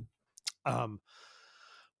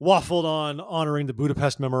waffled on honoring the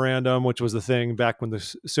Budapest Memorandum, which was the thing back when the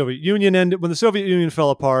Soviet Union ended. When the Soviet Union fell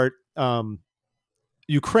apart,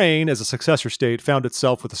 Ukraine, as a successor state, found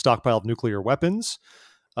itself with a stockpile of nuclear weapons.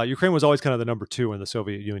 Ukraine was always kind of the number two in the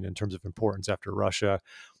Soviet Union in terms of importance after Russia.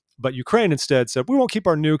 But Ukraine instead said, we won't keep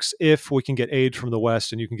our nukes if we can get aid from the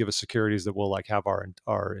West, and you can give us securities that will like have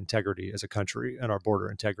our integrity as a country and our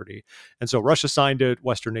border integrity. And so Russia signed it.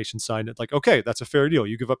 Western nations signed it. Like, okay, that's a fair deal.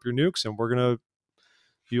 You give up your nukes, and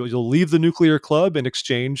you'll leave the nuclear club in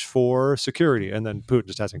exchange for security. And then Putin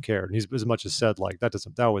just hasn't cared. And he's as much as said, like,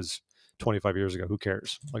 that was 25 years ago. Who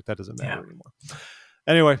cares? Like, that doesn't matter anymore.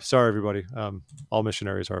 Anyway, sorry, everybody. All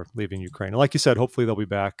missionaries are leaving Ukraine. And like you said, hopefully they'll be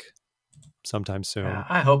back sometime soon.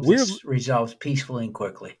 I hope this resolves peacefully and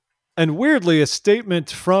quickly. And weirdly, a statement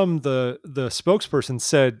from the spokesperson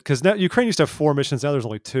said, because now Ukraine used to have 4 missions, now there's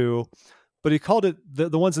only 2, but he called it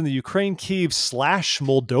the ones in the Ukraine, Kyiv /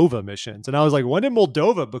 Moldova missions. And I was like, when did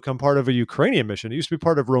Moldova become part of a Ukrainian mission? It used to be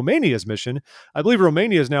part of Romania's mission. I believe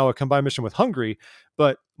Romania is now a combined mission with Hungary,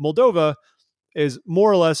 but Moldova is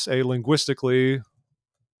more or less a linguistically, I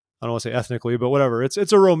don't want to say ethnically, but whatever. It's a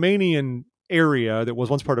Romanian area that was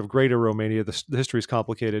once part of Greater Romania. The history is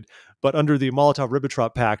complicated, but under the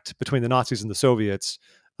Molotov-Ribbentrop Pact between the Nazis and the Soviets,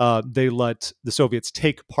 they let the Soviets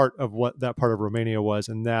take part of what that part of Romania was,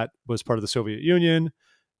 and that was part of the Soviet Union.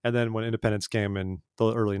 And then when independence came in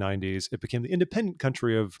the early 90s, it became the independent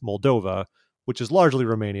country of Moldova, which is largely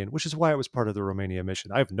Romanian, which is why it was part of the Romania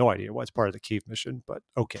mission. I have no idea why it's part of the Kyiv mission, but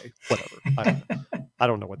okay, whatever. I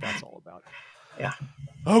don't know what that's all about. Yeah.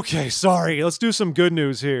 Okay, sorry. Let's do some good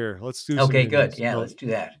news here. Okay, good. Yeah, let's do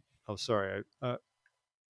that. Oh, sorry.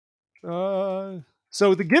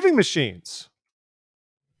 So the giving machines,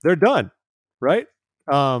 they're done, right?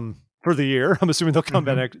 For the year. I'm assuming they'll come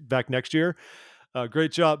back next year.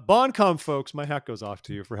 Great job. Bondcom folks, my hat goes off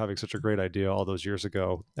to you for having such a great idea all those years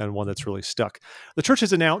ago, and one that's really stuck. The church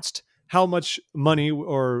has announced how much money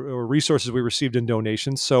or resources we received in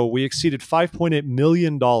donations. So we exceeded $5.8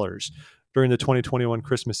 million during the 2021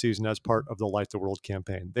 Christmas season as part of the Light the World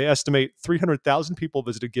campaign. They estimate 300,000 people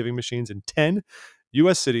visited giving machines in 10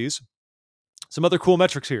 U.S. cities. Some other cool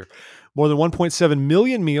metrics here. More than 1.7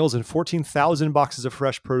 million meals and 14,000 boxes of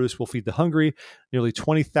fresh produce will feed the hungry. Nearly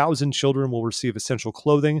 20,000 children will receive essential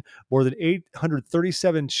clothing. More than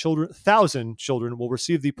 837,000 children will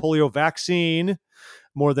receive the polio vaccine.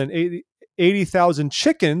 More than 80,000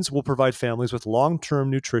 chickens will provide families with long-term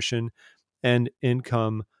nutrition and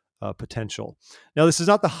income potential. Now, this is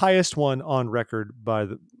not the highest one on record, by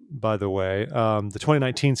the way. The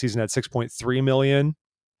 2019 season had 6.3 million.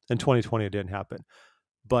 In 2020, it didn't happen.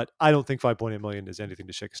 But I don't think 5.8 million is anything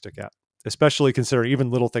to shake a stick at, especially considering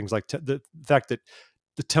even little things like the fact that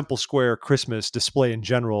the Temple Square Christmas display in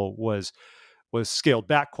general was scaled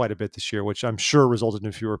back quite a bit this year, which I'm sure resulted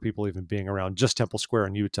in fewer people even being around just Temple Square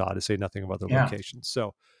in Utah, to say nothing of other Yeah. locations.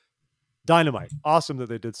 So dynamite. Awesome that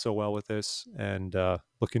they did so well with this, and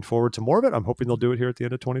looking forward to more of it. I'm hoping they'll do it here at the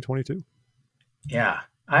end of 2022. Yeah.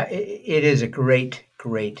 It is a great,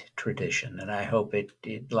 great tradition, and I hope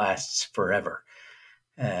it lasts forever.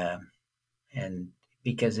 And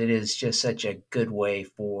because it is just such a good way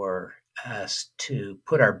for us to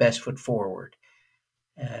put our best foot forward,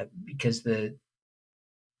 because the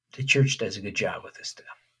church does a good job with this stuff.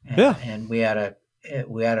 Yeah. And we ought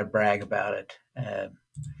to brag about it,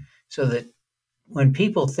 so that when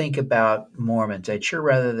people think about Mormons, I'd sure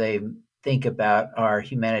rather they think about our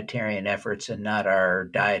humanitarian efforts and not our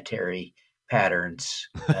dietary patterns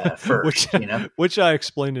first. which I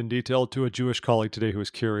explained in detail to a Jewish colleague today who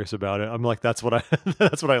was curious about it. I'm like, that's what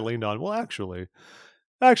I leaned on. Well, actually,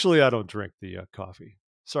 I don't drink the coffee.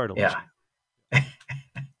 Sorry to let you know.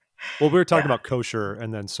 Well, we were talking about kosher,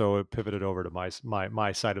 and then so it pivoted over to my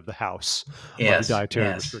side of the house on the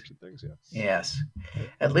dietary restriction things. Yes.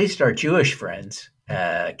 At least our Jewish friends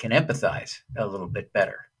can empathize a little bit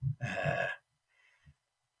better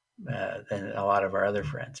than a lot of our other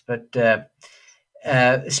friends. But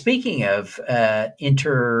speaking of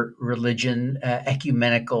interreligion,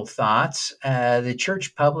 ecumenical thoughts, the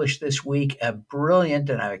church published this week a brilliant,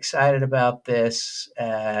 and I'm excited about this,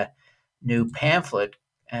 new pamphlet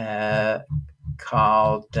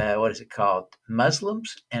called, what is it called?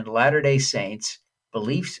 Muslims and Latter-day Saints,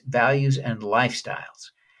 Beliefs, Values, and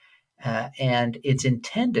Lifestyles. And it's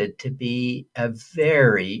intended to be a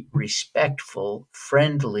very respectful,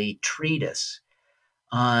 friendly treatise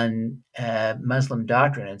on Muslim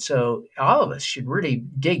doctrine. And so all of us should really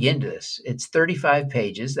dig into this. It's 35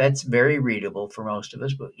 pages. That's very readable for most of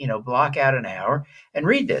us, but, block out an hour and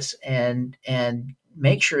read this and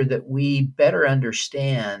make sure that we better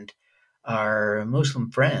understand our Muslim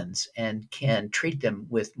friends and can treat them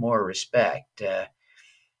with more respect.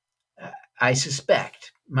 I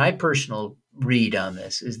suspect my personal read on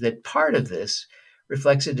this is that part of this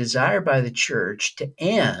reflects a desire by the church to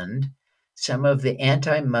end some of the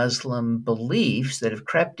anti-Muslim beliefs that have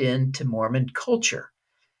crept into Mormon culture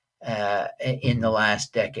in the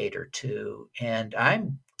last decade or two. And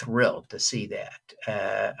I'm thrilled to see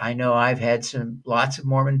that. I know I've had lots of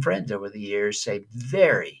Mormon friends over the years say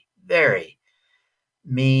very, very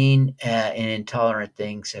mean and intolerant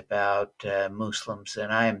things about Muslims,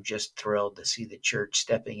 and I am just thrilled to see the church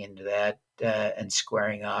stepping into that and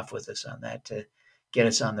squaring off with us on that to get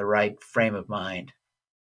us on the right frame of mind.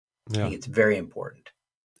 I think it's very important.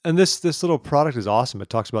 And this little product is awesome. It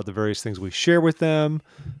talks about the various things we share with them,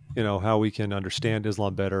 how we can understand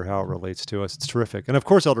Islam better, how it relates to us. It's terrific. And of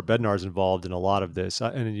course, Elder Bednar is involved in a lot of this.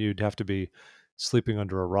 And you'd have to be sleeping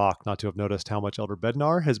under a rock not to have noticed how much Elder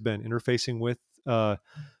Bednar has been interfacing with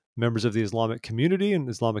members of the Islamic community and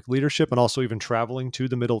Islamic leadership, and also even traveling to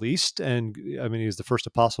the Middle East. And I mean, he's the first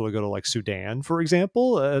apostle to go to like Sudan, for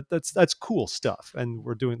example. That's cool stuff. And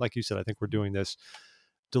we're doing, like you said, I think we're doing this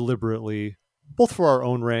deliberately, both for our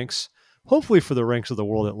own ranks, hopefully for the ranks of the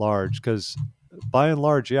world at large, because by and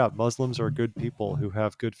large, Muslims are good people who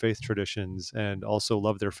have good faith traditions and also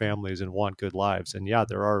love their families and want good lives. And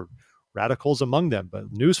there are radicals among them,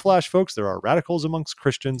 but newsflash, folks, there are radicals amongst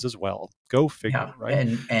Christians as well. Go figure,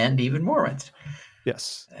 right? And even Mormons.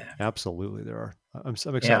 Yes, absolutely, there are. I'm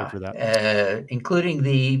excited for that, including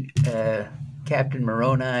the Captain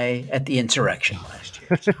Moroni at the insurrection last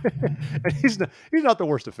year. So. And he's not the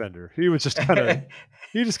worst offender. He was just kind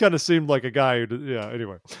of seemed like a guy who,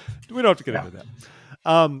 anyway, we don't have to get into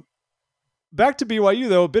that. Back to BYU,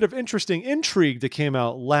 though, a bit of interesting intrigue that came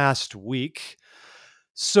out last week.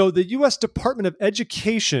 So the U.S. Department of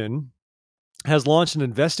Education has launched an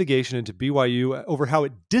investigation into BYU over how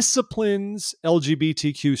it disciplines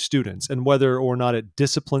LGBTQ students and whether or not it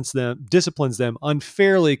disciplines them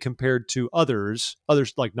unfairly compared to others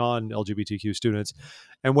like non-LGBTQ students,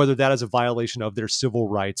 and whether that is a violation of their civil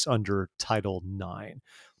rights under Title IX.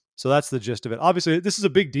 So that's the gist of it. Obviously, this is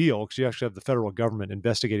a big deal because you actually have the federal government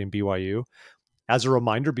investigating BYU. As a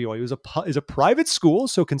reminder, BYU is a private school,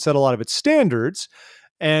 so can set a lot of its standards.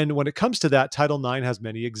 And when it comes to that, Title IX has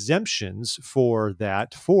many exemptions for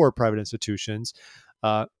private institutions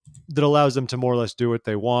that allows them to more or less do what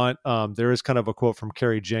they want. There is kind of a quote from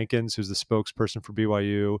Carrie Jenkins, who's the spokesperson for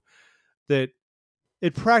BYU, that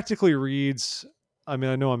it practically reads, I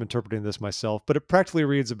mean, I know I'm interpreting this myself, but it practically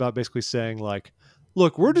reads about basically saying like,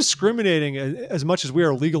 look, we're discriminating as much as we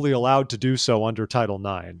are legally allowed to do so under Title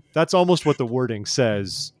IX. That's almost what the wording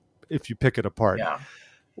says if you pick it apart. Yeah.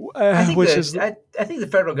 which is I think the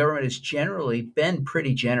federal government has generally been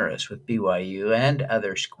pretty generous with BYU and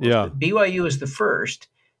other schools. yeah. But BYU is the first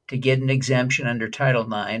to get an exemption under Title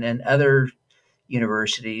IX, and other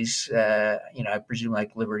universities, I presume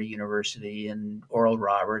like Liberty University and Oral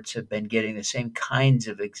Roberts, have been getting the same kinds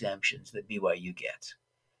of exemptions that BYU gets.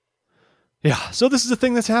 Yeah, so this is a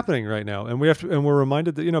thing that's happening right now, and we're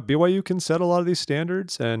reminded that BYU can set a lot of these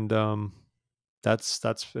standards, and that's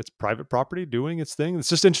it's private property doing its thing. It's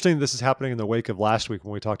just interesting this is happening in the wake of last week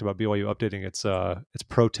when we talked about BYU updating its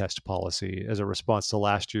protest policy as a response to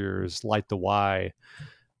last year's Light the Y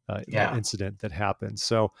incident that happened.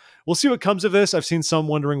 So we'll see what comes of this. I've seen some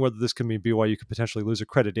wondering whether this could mean BYU could potentially lose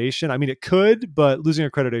accreditation. I mean, it could, but losing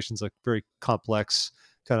accreditation is a very complex,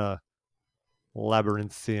 kind of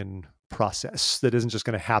labyrinthian process that isn't just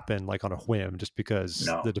going to happen like on a whim just because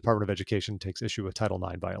the Department of Education takes issue with Title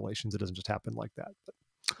IX violations. It doesn't just happen like that.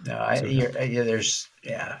 There's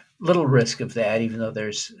little risk of that, even though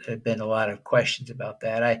there's been a lot of questions about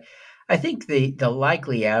that. I think the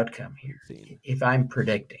likely outcome here, if I'm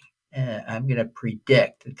predicting, I'm going to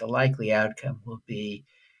predict that the likely outcome will be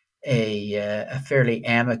a fairly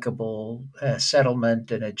amicable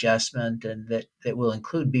settlement and adjustment, and that will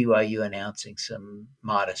include BYU announcing some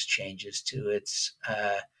modest changes to its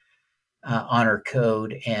honor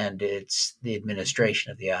code and the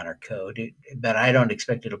administration of the honor code. But I don't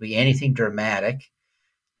expect it'll be anything dramatic.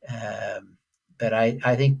 But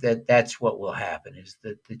I think that's what will happen, is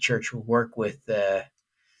that the church will work with the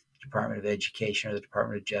Department of Education or the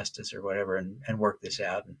Department of Justice or whatever and work this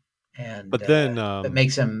out but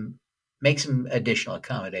make some additional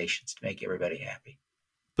accommodations to make everybody happy.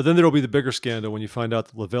 But then there'll be the bigger scandal when you find out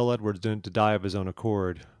that LaVelle Edwards didn't die of his own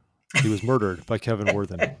accord. He was murdered by Kevin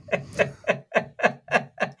Worthen.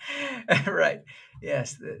 Right.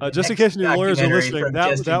 Yes. Just in case any lawyers are listening,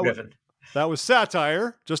 that was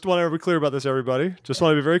satire. Just want to be clear about this, everybody. Just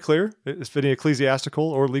want to be very clear. If any ecclesiastical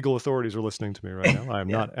or legal authorities are listening to me right now, I am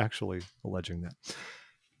not actually alleging that.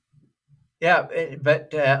 Yeah,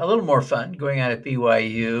 but a little more fun going on at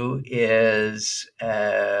BYU is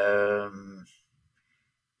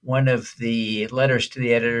one of the letters to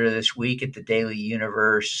the editor this week at the Daily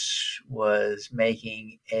Universe was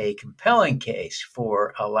making a compelling case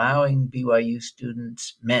for allowing BYU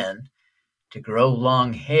students, men, to grow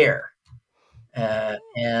long hair. I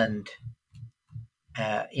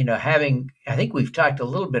think we've talked a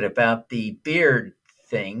little bit about the beard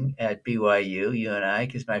thing at BYU, you and I,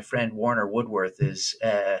 because my friend Warner Woodworth is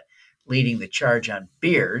leading the charge on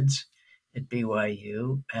beards at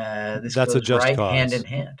BYU. This That's goes right cause. hand in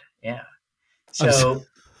hand. Yeah. So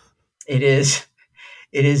it is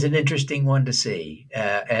an interesting one to see,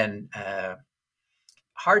 and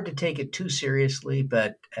hard to take it too seriously,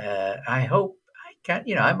 but I hope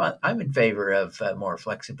I'm in favor of more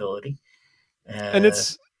flexibility. And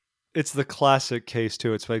it's the classic case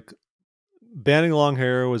too. It's like banning long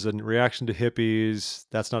hair was a reaction to hippies.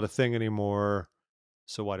 That's not a thing anymore.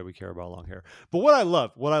 So why do we care about long hair? But what I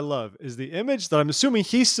love is the image that I'm assuming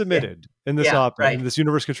he submitted in this op-ed, in this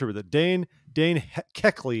Universe contributor, that Dane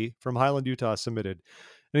Keckley from Highland, Utah submitted.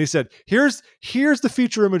 And he said, here's the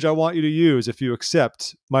feature image I want you to use if you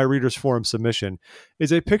accept my Readers Forum submission,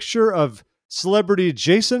 is a picture of celebrity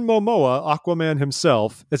Jason Momoa, Aquaman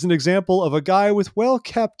himself, as an example of a guy with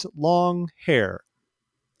well-kept long hair.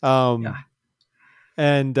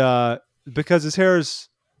 And because his hair is,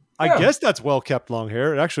 I guess that's well-kept long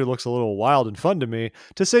hair. It actually looks a little wild and fun to me,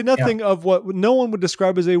 to say nothing of what no one would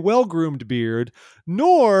describe as a well-groomed beard,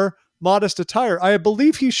 nor modest attire. I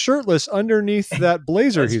believe he's shirtless underneath that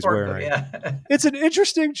blazer he's wearing. Yeah. It's an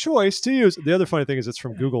interesting choice to use. The other funny thing is it's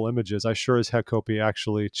from Google Images. I sure as heck hope he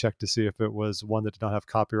actually checked to see if it was one that did not have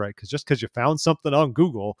copyright, because just because you found something on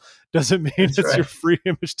Google doesn't mean it's your free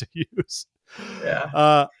image to use.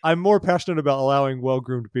 Yeah. I'm more passionate about allowing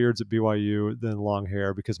well-groomed beards at BYU than long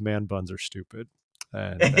hair, because man buns are stupid.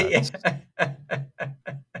 And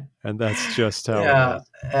that's just how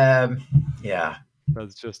it is.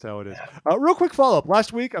 That's just how it is. Real quick follow-up.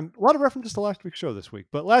 Last week, a lot of references to last week's show this week,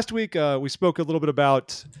 but last week we spoke a little bit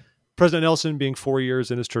about President Nelson being 4 years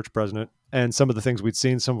in as church president and some of the things we'd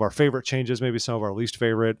seen, some of our favorite changes, maybe some of our least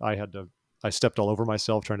favorite. I stepped all over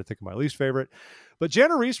myself trying to think of my least favorite. But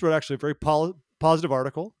Jana Riess wrote actually a very positive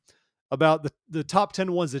article about the top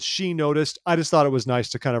 10 ones that she noticed. I just thought it was nice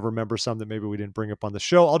to kind of remember some that maybe we didn't bring up on the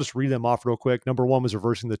show. I'll just read them off real quick. Number 1 was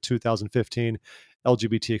reversing the 2015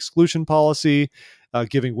 LGBT exclusion policy,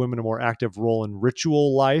 giving women a more active role in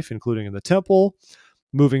ritual life, including in the temple,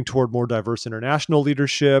 moving toward more diverse international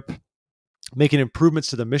leadership, making improvements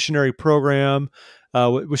to the missionary program.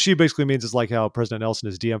 What she basically means is like how President Nelson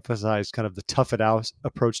has de-emphasized kind of the tough it out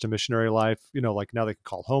approach to missionary life. Like now they can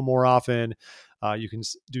call home more often. You can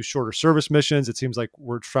do shorter service missions. It seems like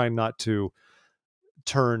we're trying not to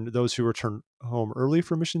turn those who return home early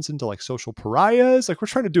for missions into like social pariahs. Like we're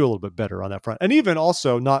trying to do a little bit better on that front. And even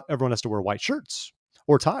also not everyone has to wear white shirts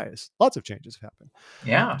or ties. Lots of changes have happened.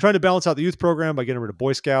 Yeah. Trying to balance out the youth program by getting rid of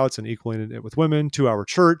Boy Scouts and equaling it with women, 2-hour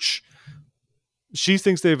church. She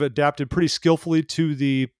thinks they've adapted pretty skillfully to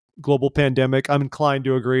the global pandemic. I'm inclined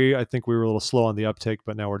to agree. I think we were a little slow on the uptake,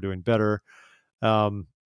 but now we're doing better.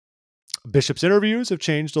 Bishops' interviews have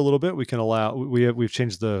changed a little bit. We've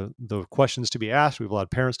changed the questions to be asked. We've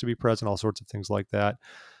allowed parents to be present, all sorts of things like that.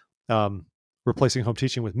 Replacing home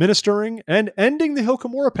teaching with ministering and ending the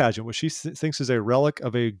Hilkamora pageant, which she thinks is a relic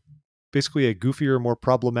of basically a goofier, more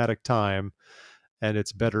problematic time. And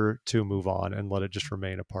it's better to move on and let it just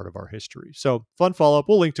remain a part of our history. So fun follow-up.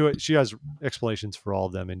 We'll link to it. She has explanations for all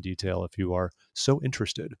of them in detail if you are so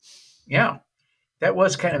interested. Yeah. That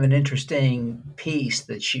was kind of an interesting piece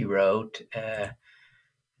that she wrote.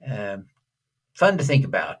 Fun to think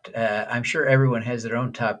about. I'm sure everyone has their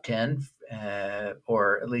own top 10,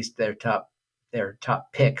 or at least their top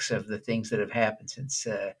picks of the things that have happened since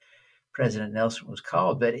President Nelson was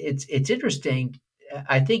called. But it's interesting.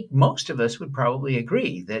 I think most of us would probably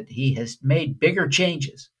agree that he has made bigger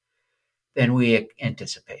changes than we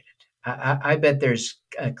anticipated. I bet there's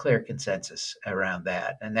a clear consensus around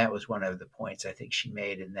that. And that was one of the points I think she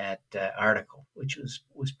made in that article, which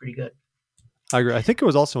was pretty good. I agree. I think it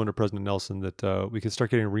was also under President Nelson that we could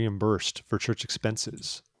start getting reimbursed for church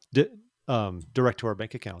expenses direct to our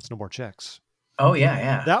bank accounts. No more checks. Oh,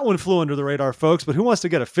 yeah. That one flew under the radar, folks. But who wants to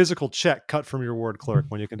get a physical check cut from your ward clerk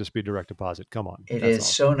when you can just be direct deposit? Come on. It is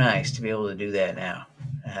awesome. So nice to be able to do that now.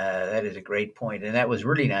 That is a great point. And that was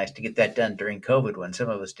really nice to get that done during COVID when some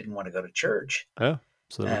of us didn't want to go to church. Yeah,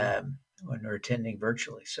 when we're attending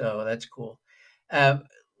virtually. So that's cool.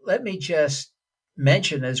 Let me just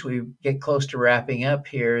mention as we get close to wrapping up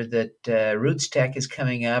here that RootsTech is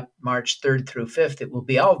coming up March 3rd through 5th. It will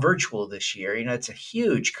be all virtual this year. It's a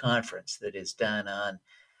huge conference that is done on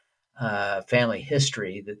family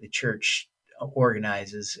history that the church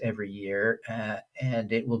organizes every year,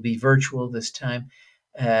 and it will be virtual this time.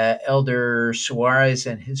 Elder Suarez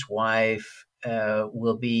and his wife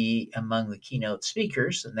will be among the keynote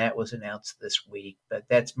speakers, and that was announced this week. But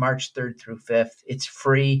that's March 3rd through 5th. It's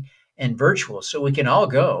free and virtual, so we can all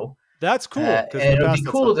go. That's cool. And it'll be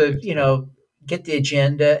cool to, get the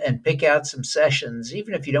agenda and pick out some sessions,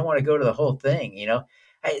 even if you don't want to go to the whole thing.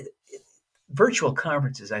 Virtual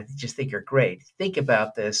conferences, I just think are great. Think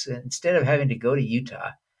about this. Instead of having to go to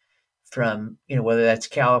Utah from, whether that's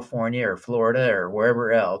California or Florida or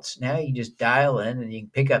wherever else, now you just dial in and you can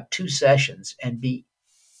pick up 2 sessions and be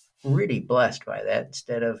really blessed by that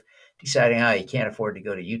instead of deciding how you can't afford to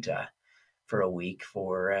go to Utah for a week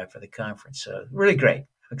for the conference. So really great.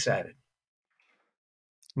 I'm excited.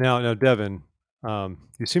 Now, Devin,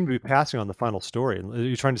 you seem to be passing on the final story. Are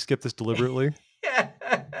you trying to skip this deliberately?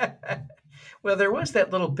 Well, there was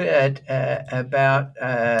that little bit about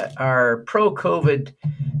our pro-COVID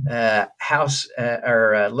House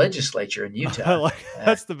or legislature in Utah.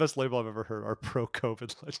 That's the best label I've ever heard. Our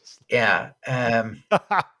pro-COVID legislature. Yeah,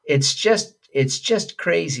 it's just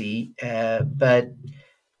crazy. But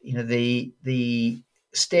the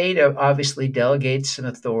state obviously delegates some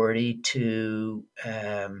authority to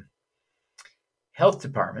health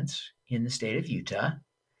departments in the state of Utah.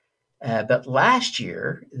 But last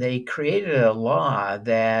year, they created a law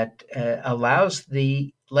that allows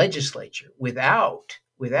the legislature without,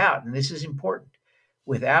 and this is important,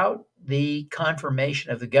 without the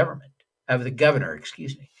confirmation of the governor,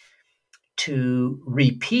 to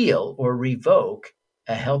repeal or revoke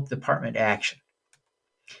a health department action.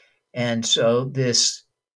 And so this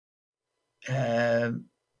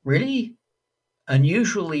really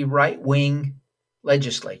unusually right-wing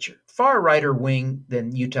legislature, far righter wing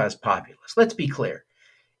than Utah's populace. Let's be clear.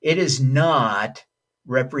 It is not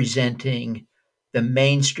representing the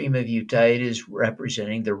mainstream of Utah. It is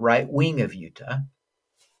representing the right wing of Utah.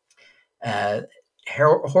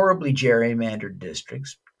 Horribly gerrymandered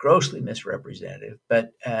districts, grossly misrepresentative,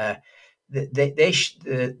 but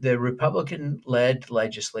the Republican-led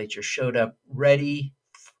legislature showed up ready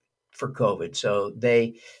for COVID. So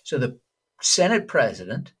the Senate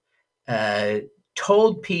president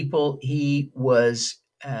told people he was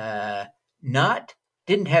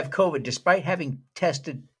didn't have COVID, despite having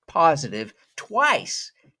tested positive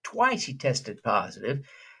twice. Twice he tested positive.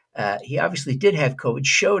 He obviously did have COVID.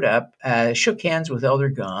 Showed up, shook hands with Elder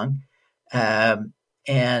Gong,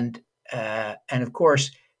 and and of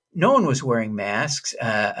course, no one was wearing masks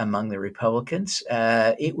among the Republicans.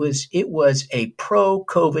 It was a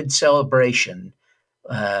pro-COVID celebration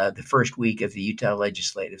the first week of the Utah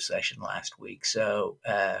legislative session last week. So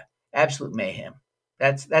absolute mayhem.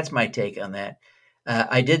 That's my take on that.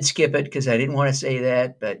 I did skip it because I didn't want to say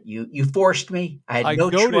that, but you forced me. I had no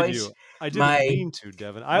goaded choice. You. I didn't mean to,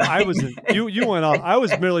 Devin. I wasn't. You went off. I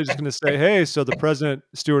was merely just going to say, hey, so the president,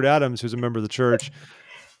 Stuart Adams, who's a member of the church,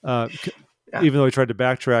 even though he tried to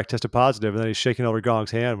backtrack, tested positive, and then he's shaking Elder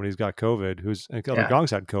Gong's hand when he's got COVID. Elder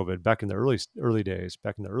Gong's had COVID back in the early days,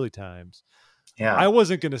 back in the early times. Yeah, I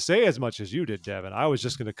wasn't going to say as much as you did, Devin. I was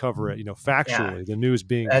just going to cover it, factually, the news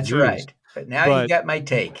being that's news. Right. But now you got my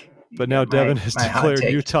take. But now Devin has declared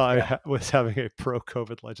Utah was having a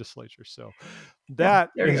pro-COVID legislature. So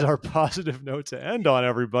that is our positive note to end on,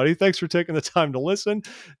 everybody. Thanks for taking the time to listen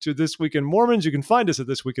to This Week in Mormons. You can find us at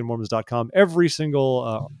thisweekinmormons.com. Every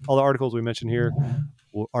single, all the articles we mentioned here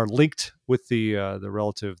are linked with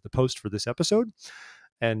the post for this episode.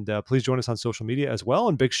 And please join us on social media as well.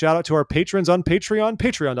 And big shout out to our patrons on Patreon,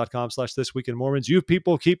 patreon.com/thisweekinmormons. You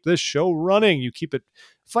people keep this show running. You keep it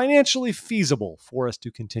financially feasible for us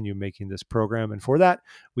to continue making this program. And for that,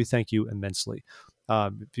 we thank you immensely.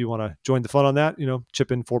 If you want to join the fun on that,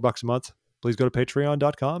 chip in $4 a month, please go to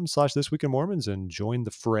patreon.com/thisweekinmormons and join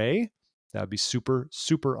the fray. That would be super,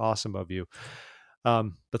 super awesome of you.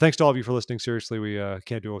 But thanks to all of you for listening. Seriously, we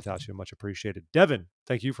can't do it without you. Much appreciated. Devin,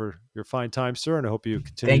 thank you for your fine time, sir. And I hope you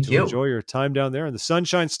continue to enjoy your time down there in the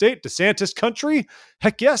Sunshine State, DeSantis country.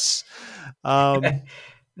 Heck yes. The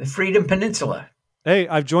Freedom Peninsula. Hey,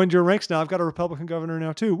 I've joined your ranks now. I've got a Republican governor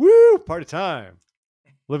now too. Woo! Party time.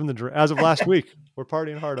 Living the dream. As of last week, we're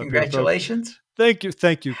partying hard up here. Congratulations. Thank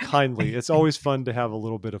you kindly. It's always fun to have a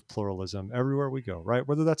little bit of pluralism everywhere we go, right?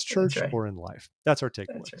 Whether that's church or in life. That's our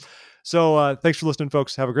takeaway. Right. So thanks for listening,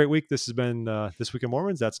 folks. Have a great week. This has been This Week in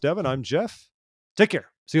Mormons. That's Devin. I'm Jeff. Take care.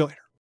 See you later.